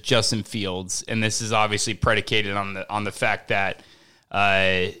answer is Justin Fields. And this is obviously predicated on the fact that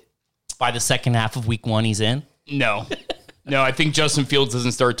By the second half of week 1, he's in? no, I think Justin Fields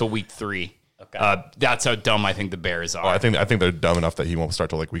doesn't start till week 3. Okay. That's how dumb I think the Bears are. Well, I think they're dumb enough that he won't start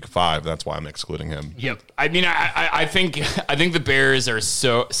till like week 5. That's why I'm excluding him. Yep. I mean, I think the Bears are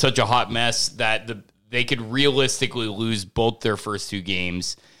such a hot mess that they could realistically lose both their first 2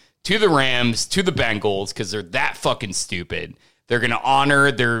 games to the Rams, to the Bengals, because they're that fucking stupid. They're going to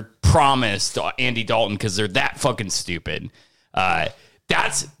honor their promise to Andy Dalton because they're that fucking stupid.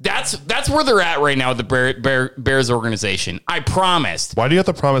 That's where they're at right now with the Bears organization. I promised. Why do you have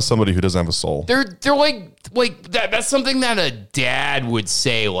to promise somebody who doesn't have a soul? They're like that. That's something that a dad would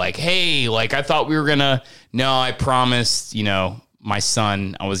say. Like, hey, like I thought we were gonna. No, I promised. My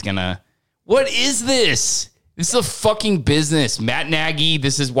son, I was gonna. What is this? This is a fucking business, Matt Nagy.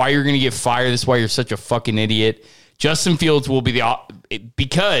 This is why you're gonna get fired. This is why you're such a fucking idiot. Justin Fields will be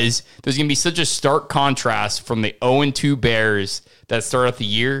because there's going to be such a stark contrast from the 0-2 Bears that start out the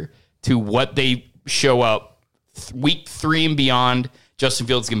year to what they show up week 3 and beyond. Justin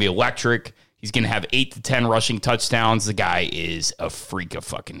Fields is going to be electric. He's going to have 8 to 10 rushing touchdowns. The guy is a freak of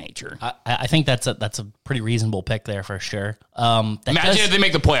fucking nature. I think that's a pretty reasonable pick there for sure. Imagine if they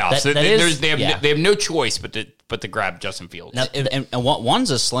make the playoffs. They have no choice but to grab Justin Fields. Now, and one's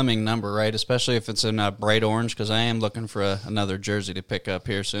a slimming number, right? Especially if it's in bright orange, because I am looking for another jersey to pick up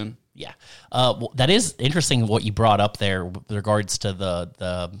here soon. Yeah, that is interesting what you brought up there with regards to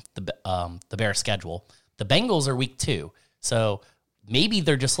the Bears schedule. The Bengals are week 2, so maybe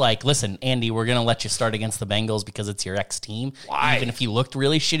they're just like, listen, Andy, we're going to let you start against the Bengals because it's your ex-team. Why? Even if you looked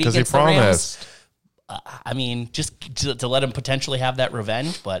really shitty against the Rams. I mean, just to let him potentially have that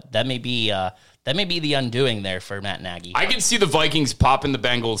revenge, but that may be the undoing there for Matt Nagy. I can see the Vikings popping the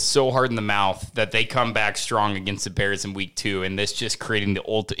Bengals so hard in the mouth that they come back strong against the Bears in week 2, and this just creating the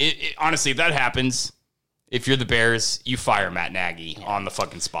ultimate. Honestly, if that happens, if you're the Bears, you fire Matt Nagy on the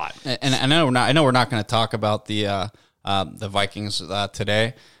fucking spot. And I know we're not going to talk about the Vikings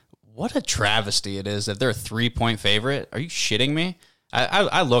today. What a travesty it is that they're a 3-point favorite. Are you shitting me?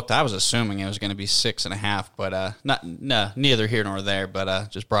 I looked. I was assuming it was going to be 6.5, but neither here nor there. But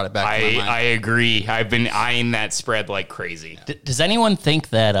just brought it back to my mind. I agree. I've been eyeing that spread like crazy. Does anyone think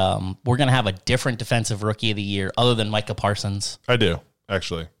that we're going to have a different defensive rookie of the year other than Micah Parsons? I do,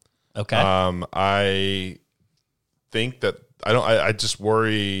 actually. Okay. I think that I just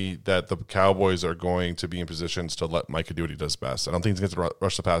worry that the Cowboys are going to be in positions to let Micah do what he does best. I don't think he's going to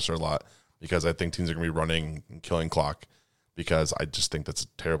rush the passer a lot because I think teams are going to be running and killing clock. Because I just think that's a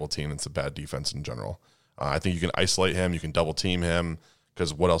terrible team. It's a bad defense in general. I think you can isolate him. You can double team him.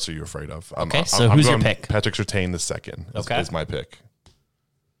 Because what else are you afraid of? So who's your pick? Patrick Surtain II is my pick.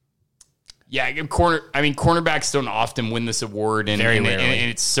 Yeah, cornerbacks don't often win this award, and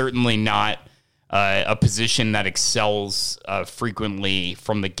it's certainly not a position that excels frequently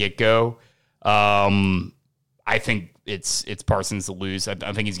from the get go. I think it's Parsons to lose. I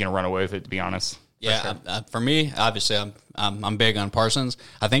think he's going to run away with it. To be honest. Yeah, sure. For me, obviously, I'm big on Parsons.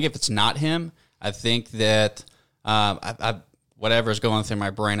 I think if it's not him, I think that whatever's going through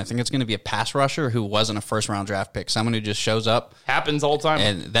my brain, I think it's going to be a pass rusher who wasn't a first-round draft pick, someone who just shows up. Happens all the time.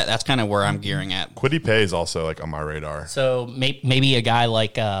 And that's kind of where I'm gearing at. Kwity Paye is also like on my radar. So maybe a guy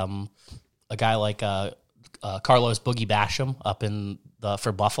like Carlos Boogie Basham up in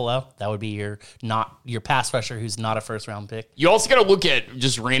for Buffalo. That would be your pass rusher who's not a first round pick. You also got to look at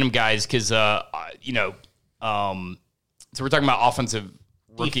just random guys because so we're talking about offensive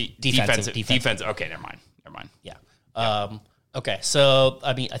rookie defensive. Okay, never mind. Yeah. Okay. So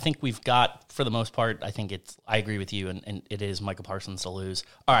I mean, I think we've got for the most part. I agree with you, and it is Micah Parsons to lose.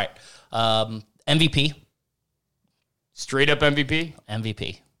 All right. MVP. Straight up MVP.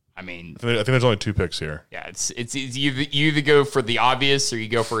 MVP. I mean, I think there's only 2 picks here. Yeah, it's you either go for the obvious or you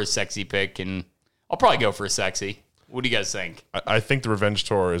go for a sexy pick, and I'll probably go for a sexy. What do you guys think? I think the revenge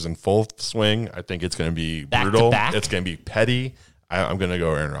tour is in full swing. I think it's going to be back brutal. To back? It's going to be petty. I'm going to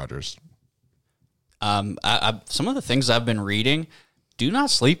go Aaron Rodgers. Some of the things I've been reading, do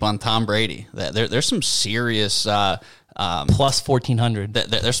not sleep on Tom Brady. There's some serious plus 1,400.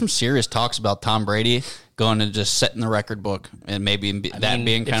 There's some serious talks about Tom Brady going to just set in the record book, and maybe being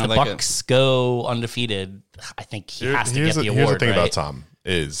kind of like Bucks go undefeated. I think he has to get the award. Here's the thing right? about Tom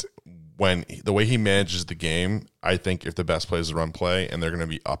is the way he manages the game, I think if the best plays the run play and they're going to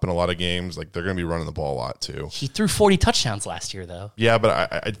be up in a lot of games, like they're going to be running the ball a lot too. He threw 40 touchdowns last year, though. Yeah,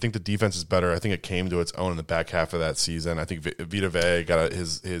 but I think the defense is better. I think it came to its own in the back half of that season. I think Vita Vea got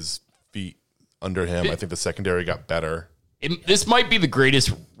his feet under him. I think the secondary got better. This might be the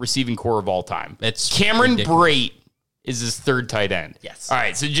greatest receiving core of all time. It's Cameron ridiculous. Brate is his third tight end. Yes. All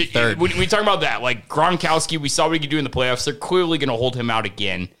right. So Third. when we talk about that, like Gronkowski, we saw what he could do in the playoffs. They're clearly going to hold him out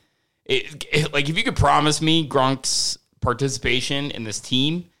again. Like if you could promise me Gronk's participation in this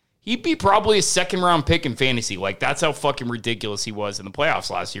team, he'd be probably a second round pick in fantasy. Like that's how fucking ridiculous he was in the playoffs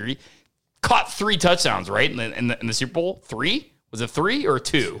last year. He caught 3 touchdowns, right? In the Super Bowl, 3? Was it 3 or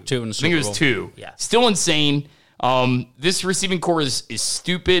 2? 2 in the I think it Super was Bowl. 2. Yeah. Still insane. This receiving core is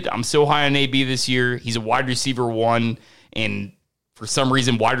stupid. I'm so high on AB this year. He's a wide receiver 1, and for some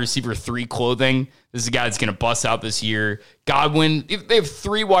reason, wide receiver 3 clothing. This is a guy that's going to bust out this year. Godwin, if they have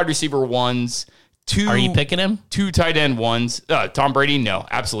 3 wide receiver 1s, 2. Are you picking him? 2 tight end 1s. Tom Brady, no,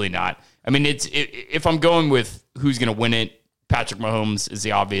 absolutely not. I mean, if I'm going with who's going to win it, Patrick Mahomes is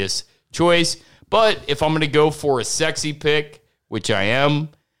the obvious choice. But if I'm going to go for a sexy pick, which I am,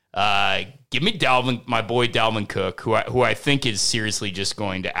 give me my boy Dalvin Cook, who I think is seriously just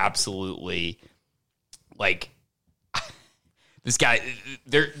going to absolutely like this guy.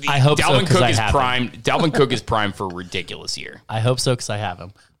 I hope so, Dalvin 'cause Cook I is have him. primed. Dalvin Cook is primed for a ridiculous year. I hope so because I have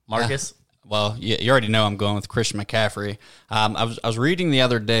him. Marcus? Well, you already know I'm going with Christian McCaffrey. I was reading the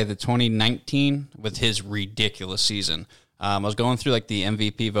other day the 2019 with his ridiculous season. I was going through like the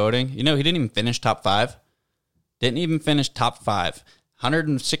MVP voting. You know, he didn't even finish top 5. Didn't even finish top 5.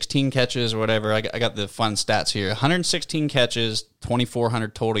 116 catches or whatever. I got the fun stats here. 116 catches,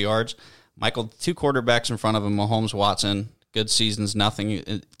 2,400 total yards. Michael, 2 quarterbacks in front of him, Mahomes, Watson. Good seasons,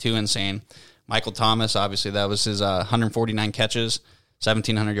 nothing too insane. Michael Thomas, obviously, that was his 149 catches,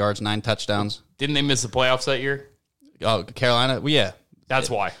 1,700 yards, 9 touchdowns. Didn't they miss the playoffs that year? Oh, Carolina? Well, yeah. That's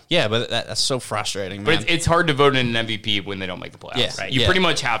why. Yeah, but that's so frustrating, man. But it's hard to vote in an MVP when they don't make the playoffs. Yeah, Right? You yeah. pretty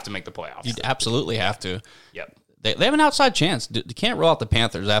much have to make the playoffs. You absolutely have to. Yep. They have an outside chance. You can't roll out the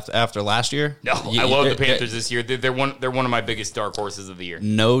Panthers after last year. No, I love the Panthers this year. They're one of my biggest dark horses of the year.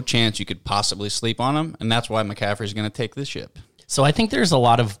 No chance you could possibly sleep on them, and that's why McCaffrey's going to take this ship. So I think there's a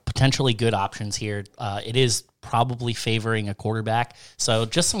lot of potentially good options here. It is probably favoring a quarterback. So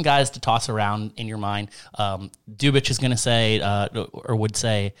just some guys to toss around in your mind. Dubich is going to say, or would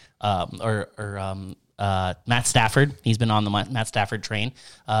say, Matt Stafford. He's been on the Matt Stafford train.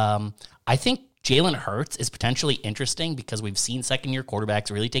 I think Jalen Hurts is potentially interesting because we've seen second-year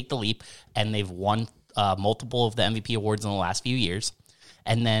quarterbacks really take the leap, and they've won multiple of the MVP awards in the last few years.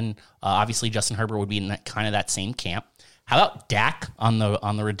 And then obviously Justin Herbert would be in kind of that same camp. How about Dak on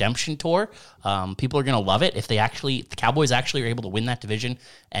the redemption tour? People are going to love it if the Cowboys actually are able to win that division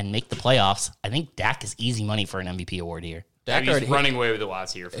and make the playoffs. I think Dak is easy money for an MVP award here. Dak He's running away with it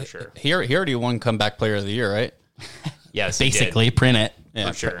last year for sure. He already won comeback player of the year, right? Yes, he did. Basically, print it. Yeah,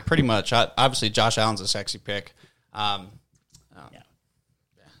 For sure. Pretty much. Obviously, Josh Allen's a sexy pick. And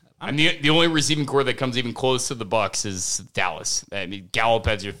the only receiving core that comes even close to the Bucks is Dallas. I mean, Gallup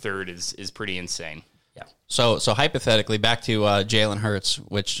as your third is pretty insane. Yeah. So hypothetically, back to Jalen Hurts,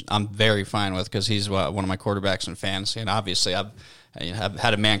 which I'm very fine with because he's one of my quarterbacks in fantasy, and obviously I've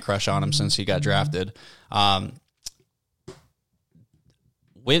had a man crush on him since he got drafted.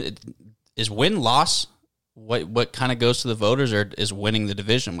 Is win-loss what kind of goes to the voters, or is winning the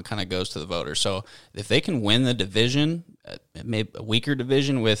division what kind of goes to the voters? So if they can win the division, maybe a weaker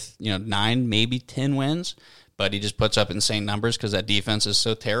division with 9, maybe 10 wins, but he just puts up insane numbers because that defense is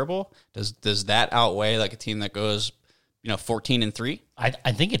so terrible, does that outweigh like a team that goes 14-3?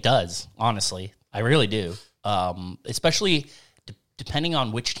 I think it does, honestly. I really do. Especially depending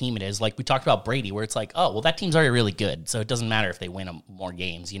on which team it is. Like we talked about Brady, where it's like, oh, well, that team's already really good, so it doesn't matter if they win more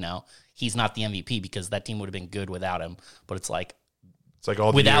games, He's not the MVP because that team would have been good without him. But it's like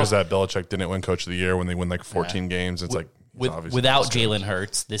all the years that Belichick didn't win Coach of the Year when they win like 14 games. It's without Jalen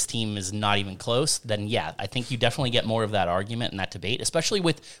Hurts, this team is not even close. Then yeah, I think you definitely get more of that argument and that debate, especially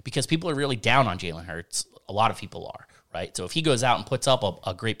because people are really down on Jalen Hurts. A lot of people are, right? So if he goes out and puts up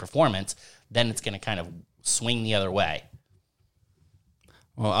a great performance, then it's going to kind of swing the other way.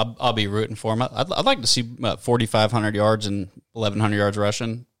 Well, I'll be rooting for him. I'd like to see 4,500 yards and 1,100 yards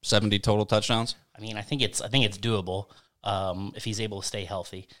rushing, 70 total touchdowns. I mean, I think it's doable if he's able to stay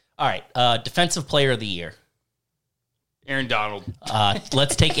healthy. All right, defensive player of the year. Aaron Donald.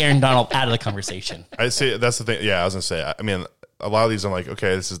 Let's take Aaron Donald out of the conversation. I say that's the thing. Yeah, I was gonna say. I mean, a lot of these I'm like,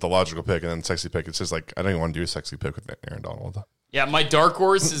 okay, this is the logical pick, and then sexy pick. It's just like I don't even want to do a sexy pick with Aaron Donald. Yeah, my dark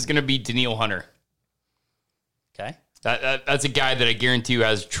horse is going to be Daniil Hunter. Okay. That's a guy that I guarantee you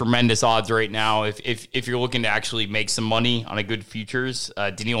has tremendous odds right now. If you're looking to actually make some money on a good futures,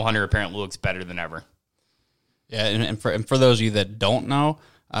 Daniil Hunter apparently looks better than ever. Yeah, and for those of you that don't know,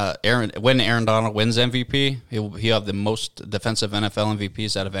 when Aaron Donald wins MVP, he'll have the most defensive NFL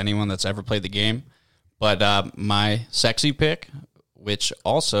MVPs out of anyone that's ever played the game. But my sexy pick, which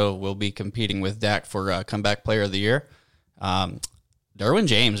also will be competing with Dak for Comeback Player of the Year, Derwin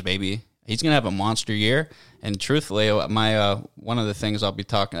James, baby. He's going to have a monster year. And truthfully, my one of the things I'll be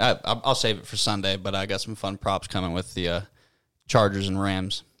talking, I'll save it for Sunday, but I got some fun props coming with the Chargers and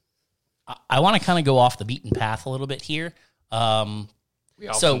Rams. I want to kind of go off the beaten path a little bit here. We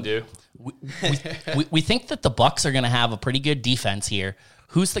often do. We think that the Bucs are going to have a pretty good defense here.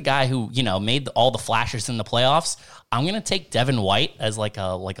 Who's the guy who made all the flashes in the playoffs? I'm going to take Devin White as like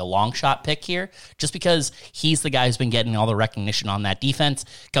a long shot pick here, just because he's the guy who's been getting all the recognition on that defense,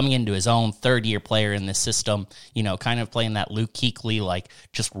 coming into his own third-year player in this system. Kind of playing that Luke Kuechly,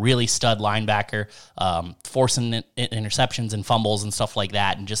 just really stud linebacker, forcing interceptions and fumbles and stuff like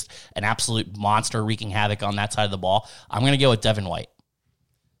that, and just an absolute monster wreaking havoc on that side of the ball. I'm going to go with Devin White.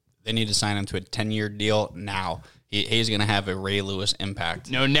 They need to sign him to a 10-year deal now. He's going to have a Ray Lewis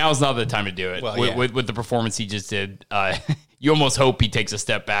impact. No, now's not the time to do it. Well, with the performance he just did, you almost hope he takes a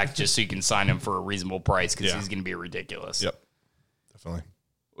step back just so you can sign him for a reasonable price because he's going to be ridiculous. Yep, definitely.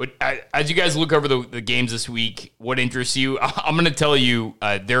 As you guys look over the games this week, what interests you? I'm going to tell you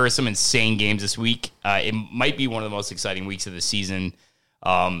there are some insane games this week. It might be one of the most exciting weeks of the season.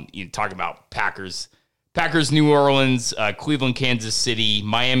 You talk about Packers, New Orleans, Cleveland, Kansas City,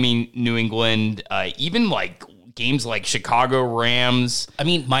 Miami, New England, even games like Chicago Rams. I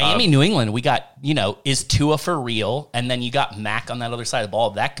mean, Miami, New England, we got, is Tua for real? And then you got Mac on that other side of the ball.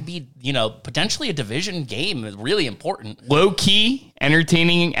 That could be, potentially a division game. Really important. Low key,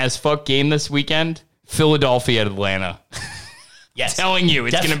 entertaining as fuck game this weekend. Philadelphia at Atlanta. Yes. Telling you,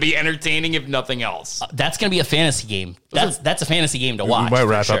 it's going to be entertaining if nothing else. That's going to be a fantasy game. That's a fantasy game to watch. We might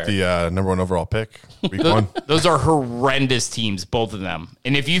wrap up the number one overall pick, week one. Those are horrendous teams, both of them.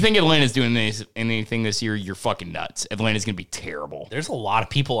 And if you think Atlanta's doing anything this year, you're fucking nuts. Atlanta's going to be terrible. There's a lot of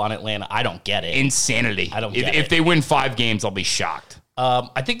people on Atlanta. I don't get it. Insanity. I don't get it. If they win 5 games, I'll be shocked.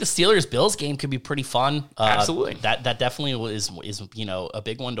 I think the Steelers-Bills game could be pretty fun. Absolutely. That definitely is a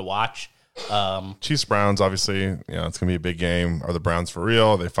big one to watch. Chiefs Browns, obviously, it's gonna be a big game. Are the Browns for real?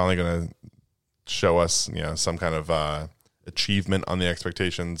 Are they finally gonna show us, some kind of achievement on the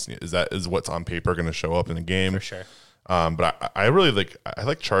expectations? Is what's on paper gonna show up in the game? For sure. But I really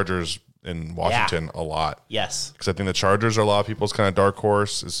like Chargers in Washington a lot. Yes, because I think the Chargers are a lot of people's kind of dark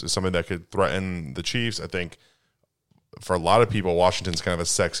horse. Is something that could threaten the Chiefs. I think for a lot of people, Washington's kind of a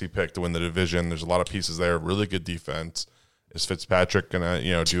sexy pick to win the division. There's a lot of pieces there. Really good defense. Is Fitzpatrick gonna,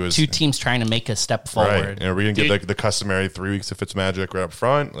 do his... Two teams trying to make a step forward. Right. And are we gonna get the customary 3 weeks of Fitzmagic right up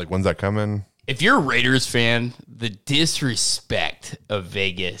front? When's that coming? If you're a Raiders fan, the disrespect of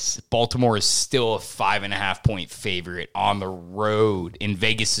Vegas. Baltimore is still a 5.5-point favorite on the road in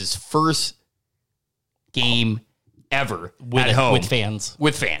Vegas's first game ever at home with fans.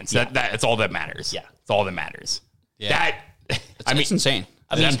 With fans, Yeah. That's all that matters. Yeah, it's all that matters. Yeah. It's insane.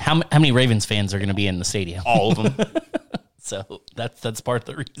 How many Ravens fans are going to be in the stadium? All of them. So that's part of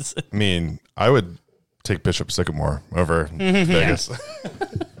the reason. I mean, I would take Bishop Sycamore over Vegas.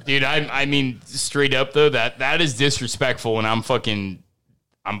 Dude, I mean, straight up though, that is disrespectful, and I'm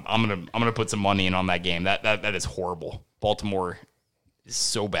gonna put some money in on that game. That is horrible. Baltimore is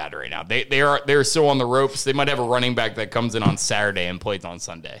so bad right now. They're so on the ropes. They might have a running back that comes in on Saturday and plays on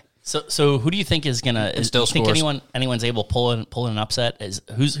Sunday. So who do you think is gonna? Do you think anyone's able to pull an upset?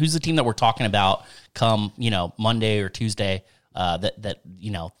 Who's the team that we're talking about come Monday or Tuesday?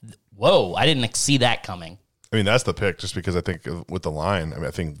 Whoa, I didn't see that coming. I mean, that's the pick, just because I think with the line, I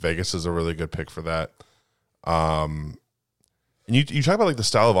think Vegas is a really good pick for that. And you talk about the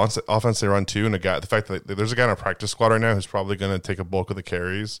style of offense they run too, and the fact that there's a guy on a practice squad right now who's probably going to take a bulk of the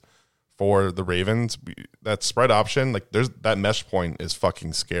carries for the Ravens. That spread option, there's that mesh point is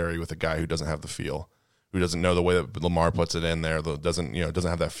fucking scary with a guy who doesn't have the feel, who doesn't know the way that Lamar puts it in there, doesn't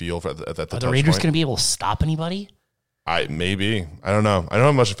have that feel at that. Are the Raiders going to be able to stop anybody? Maybe. I don't know. I don't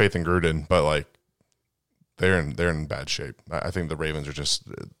have much faith in Gruden, but they're in bad shape. I think the Ravens are just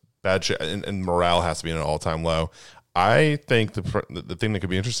bad shape, and morale has to be at an all-time low. I think the thing that could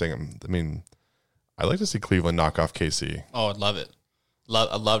be interesting, I mean, I'd like to see Cleveland knock off KC. Oh, I'd love it.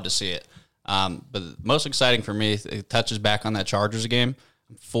 I'd love to see it. But most exciting for me, it touches back on that Chargers game.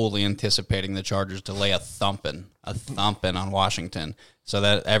 I'm fully anticipating the Chargers to lay a thumping on Washington, so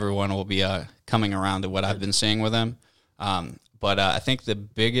that everyone will be coming around to what I've been seeing with them. But I think the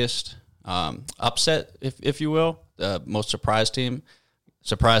biggest upset, if you will, most surprise team.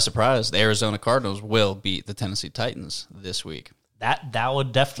 Surprise, surprise, the Arizona Cardinals will beat the Tennessee Titans this week. That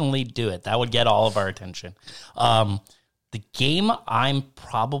would definitely do it. That would get all of our attention. The game I'm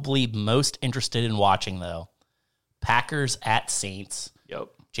probably most interested in watching, though, Packers at Saints. Yep.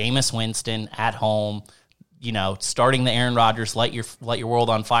 Jameis Winston at home, starting the Aaron Rodgers Light Your World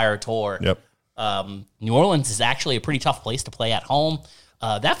on Fire tour. Yep. New Orleans is actually a pretty tough place to play at home.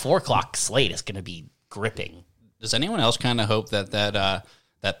 That 4:00 slate is going to be gripping. Does anyone else kind of hope that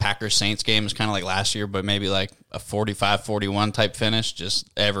Packers-Saints game is kind of like last year, but maybe like a 45-41 type finish, just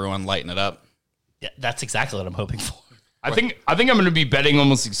everyone lighting it up? Yeah, that's exactly what I'm hoping for. I think I'm going to be betting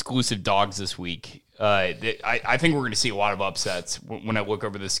almost exclusive dogs this week. I think we're going to see a lot of upsets when I look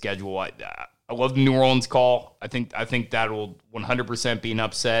over the schedule. I love the New Orleans call. I think that will 100% be an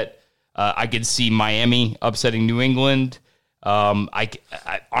upset. I could see Miami upsetting New England. I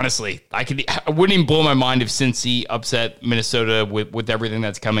honestly, I wouldn't even blow my mind if Cincy upset Minnesota with everything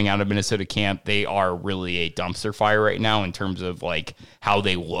that's coming out of Minnesota camp. They are really a dumpster fire right now in terms of like how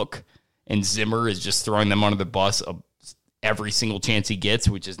they look. And Zimmer is just throwing them under the bus every single chance he gets,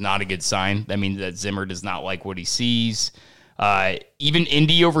 which is not a good sign. That means that Zimmer does not like what he sees. Even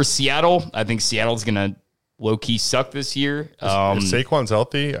Indy over Seattle. I think Seattle's going to low-key suck this year. If Saquon's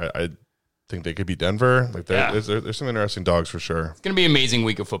healthy, I think they could beat Denver. Like there's some interesting dogs for sure. It's going to be an amazing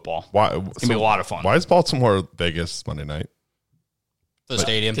week of football. Why? It's going to be a lot of fun. Why is Baltimore Vegas Monday night? The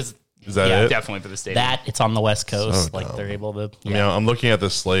stadium. Is that it? Definitely for the stadium. It's on the West Coast. So dumb. They're able to. I mean, I'm looking at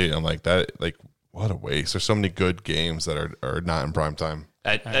the slate. I'm like that. Like what a waste. There's so many good games that are not in prime time.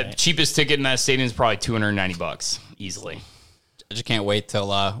 That cheapest ticket in that stadium is probably $290 easily. I just can't wait till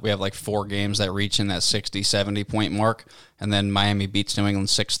we have like 4 games that reach in that 60, 70 point mark, and then Miami beats New England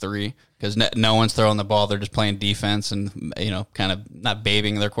 6-3 because no one's throwing the ball. They're just playing defense and, kind of not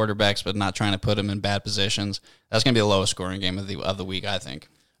babying their quarterbacks, but not trying to put them in bad positions. That's going to be the lowest scoring game of the week, I think.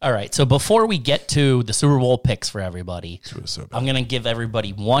 All right, so before we get to the Super Bowl picks for everybody, So I'm going to give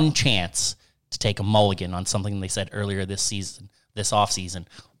everybody one chance to take a mulligan on something they said earlier this offseason.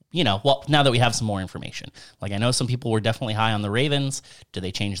 Now that we have some more information. Like, I know some people were definitely high on the Ravens. Do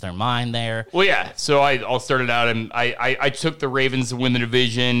they change their mind there? Well, yeah. So I'll start it out, and I took the Ravens to win the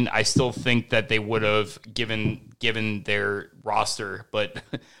division. I still think that they would have given their roster, but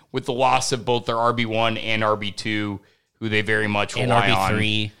with the loss of both their RB1 and RB2, who they very much rely on. And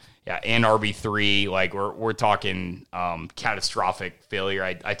RB3. Yeah, and RB3, like we're talking catastrophic failure.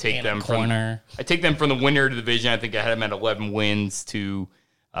 I take them from the winner of the division. I think I had them at 11 wins to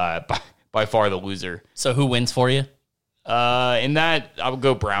by far the loser. So who wins for you? In that, I would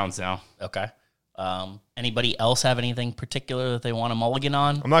go Browns now. Okay. Anybody else have anything particular that they want to mulligan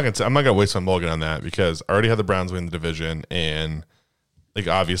on? I'm not gonna waste my mulligan on that because I already had the Browns win the division, and like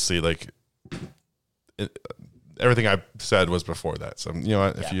obviously everything I said was before that. So you know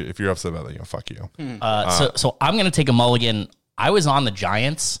what? If you're upset about it, fuck you. So I'm gonna take a mulligan. I was on the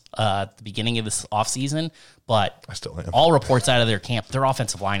Giants at the beginning of this offseason, but I still am. All reports out of their camp, their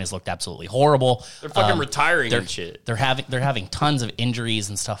offensive line has looked absolutely horrible. They're fucking retiring and shit. They're having tons of injuries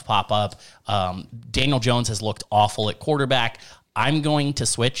and stuff pop up. Daniel Jones has looked awful at quarterback. I'm going to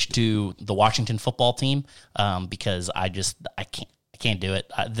switch to the Washington football team because I can't do it.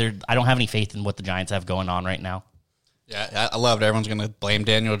 I don't have any faith in what the Giants have going on right now. Yeah, I love it. Everyone's going to blame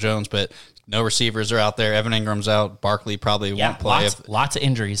Daniel Jones, but no receivers are out there. Evan Ingram's out. Barkley probably won't play. Lots of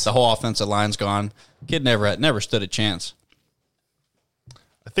injuries. The whole offensive line's gone. Kid never stood a chance.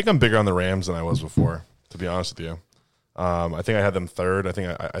 I think I'm bigger on the Rams than I was before, to be honest with you. I think I had them third. I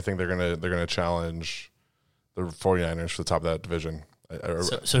think they're gonna challenge the 49ers for the top of that division.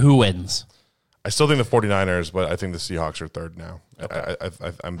 So who wins? I still think the 49ers, but I think the Seahawks are third now. Okay.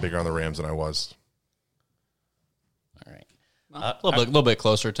 I'm bigger on the Rams than I was. All right. A little bit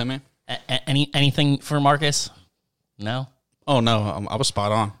closer to me. Anything for Marcus? No? Oh, no. I was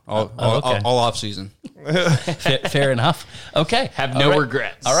spot on all off season. Fair enough. Okay. Have no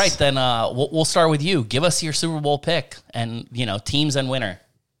regrets. All right, then we'll start with you. Give us your Super Bowl pick and, teams and winner.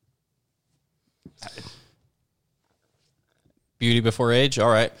 Beauty before age.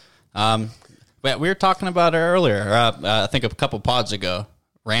 All right. We were talking about it earlier. I think a couple pods ago.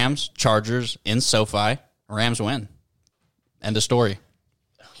 Rams, Chargers in SoFi. Rams win. End of story.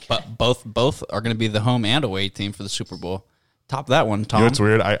 Okay. But both are going to be the home and away team for the Super Bowl. Top that one, Tom. You know what's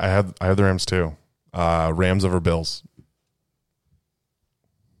weird? I have the Rams too. Rams over Bills.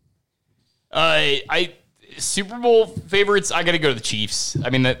 Super Bowl favorites, I got to go to the Chiefs. I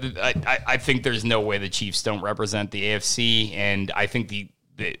mean, I think there's no way the Chiefs don't represent the AFC, and I think the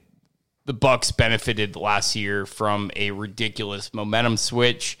Bucs benefited last year from a ridiculous momentum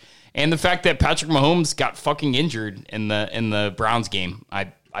switch, And the fact that Patrick Mahomes got fucking injured in the Browns game.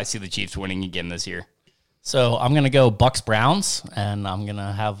 I see the Chiefs winning again this year. So I'm going to go Bucks-Browns, and I'm going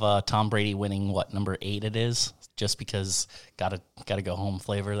to have Tom Brady winning number 8 it is, just because got to go home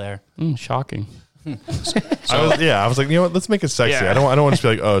flavor there. Shocking. I was like, you know what? Let's make it sexy. Yeah. I don't want to be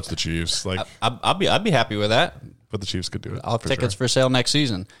like, oh, it's the Chiefs. Like, I'd be happy with that. but the Chiefs could do it. I'll have tickets for sale next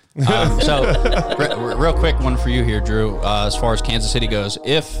season. Real quick one for you here, Drew. As far as Kansas City goes,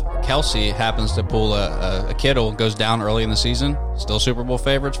 if Kelsey happens to pull a Kittle, goes down early in the season, still Super Bowl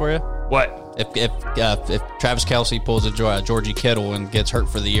favorites for you? What? If Travis Kelsey pulls a Georgie Kittle and gets hurt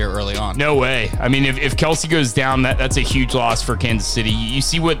for the year early on? No way. I mean, if Kelsey goes down, that's a huge loss for Kansas City. You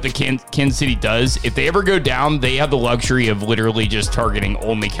see what the Kansas City does. If they ever go down, they have the luxury of literally just targeting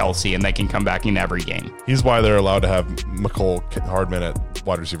only Kelsey, and they can come back in every game. He's why they're allowed to have McCole Hardman at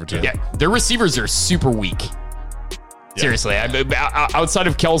wide receiver 2. Yeah, their receivers are super weak. Seriously, outside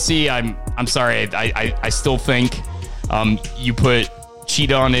of Kelsey, I'm sorry. I still think you put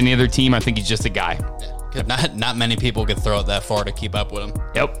Cheetah on any other team, I think he's just a guy. Not many people could throw it that far to keep up with him.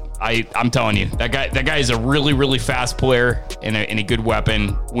 Yep, I'm telling you, that guy is a really, really fast player and a good weapon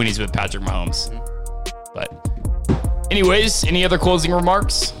when he's with Patrick Mahomes. But anyways, any other closing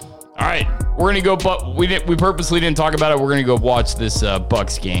remarks? All right, we're gonna go, but we purposely didn't talk about it. We're gonna go watch this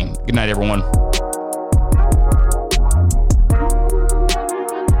Bucks game. Good night, everyone.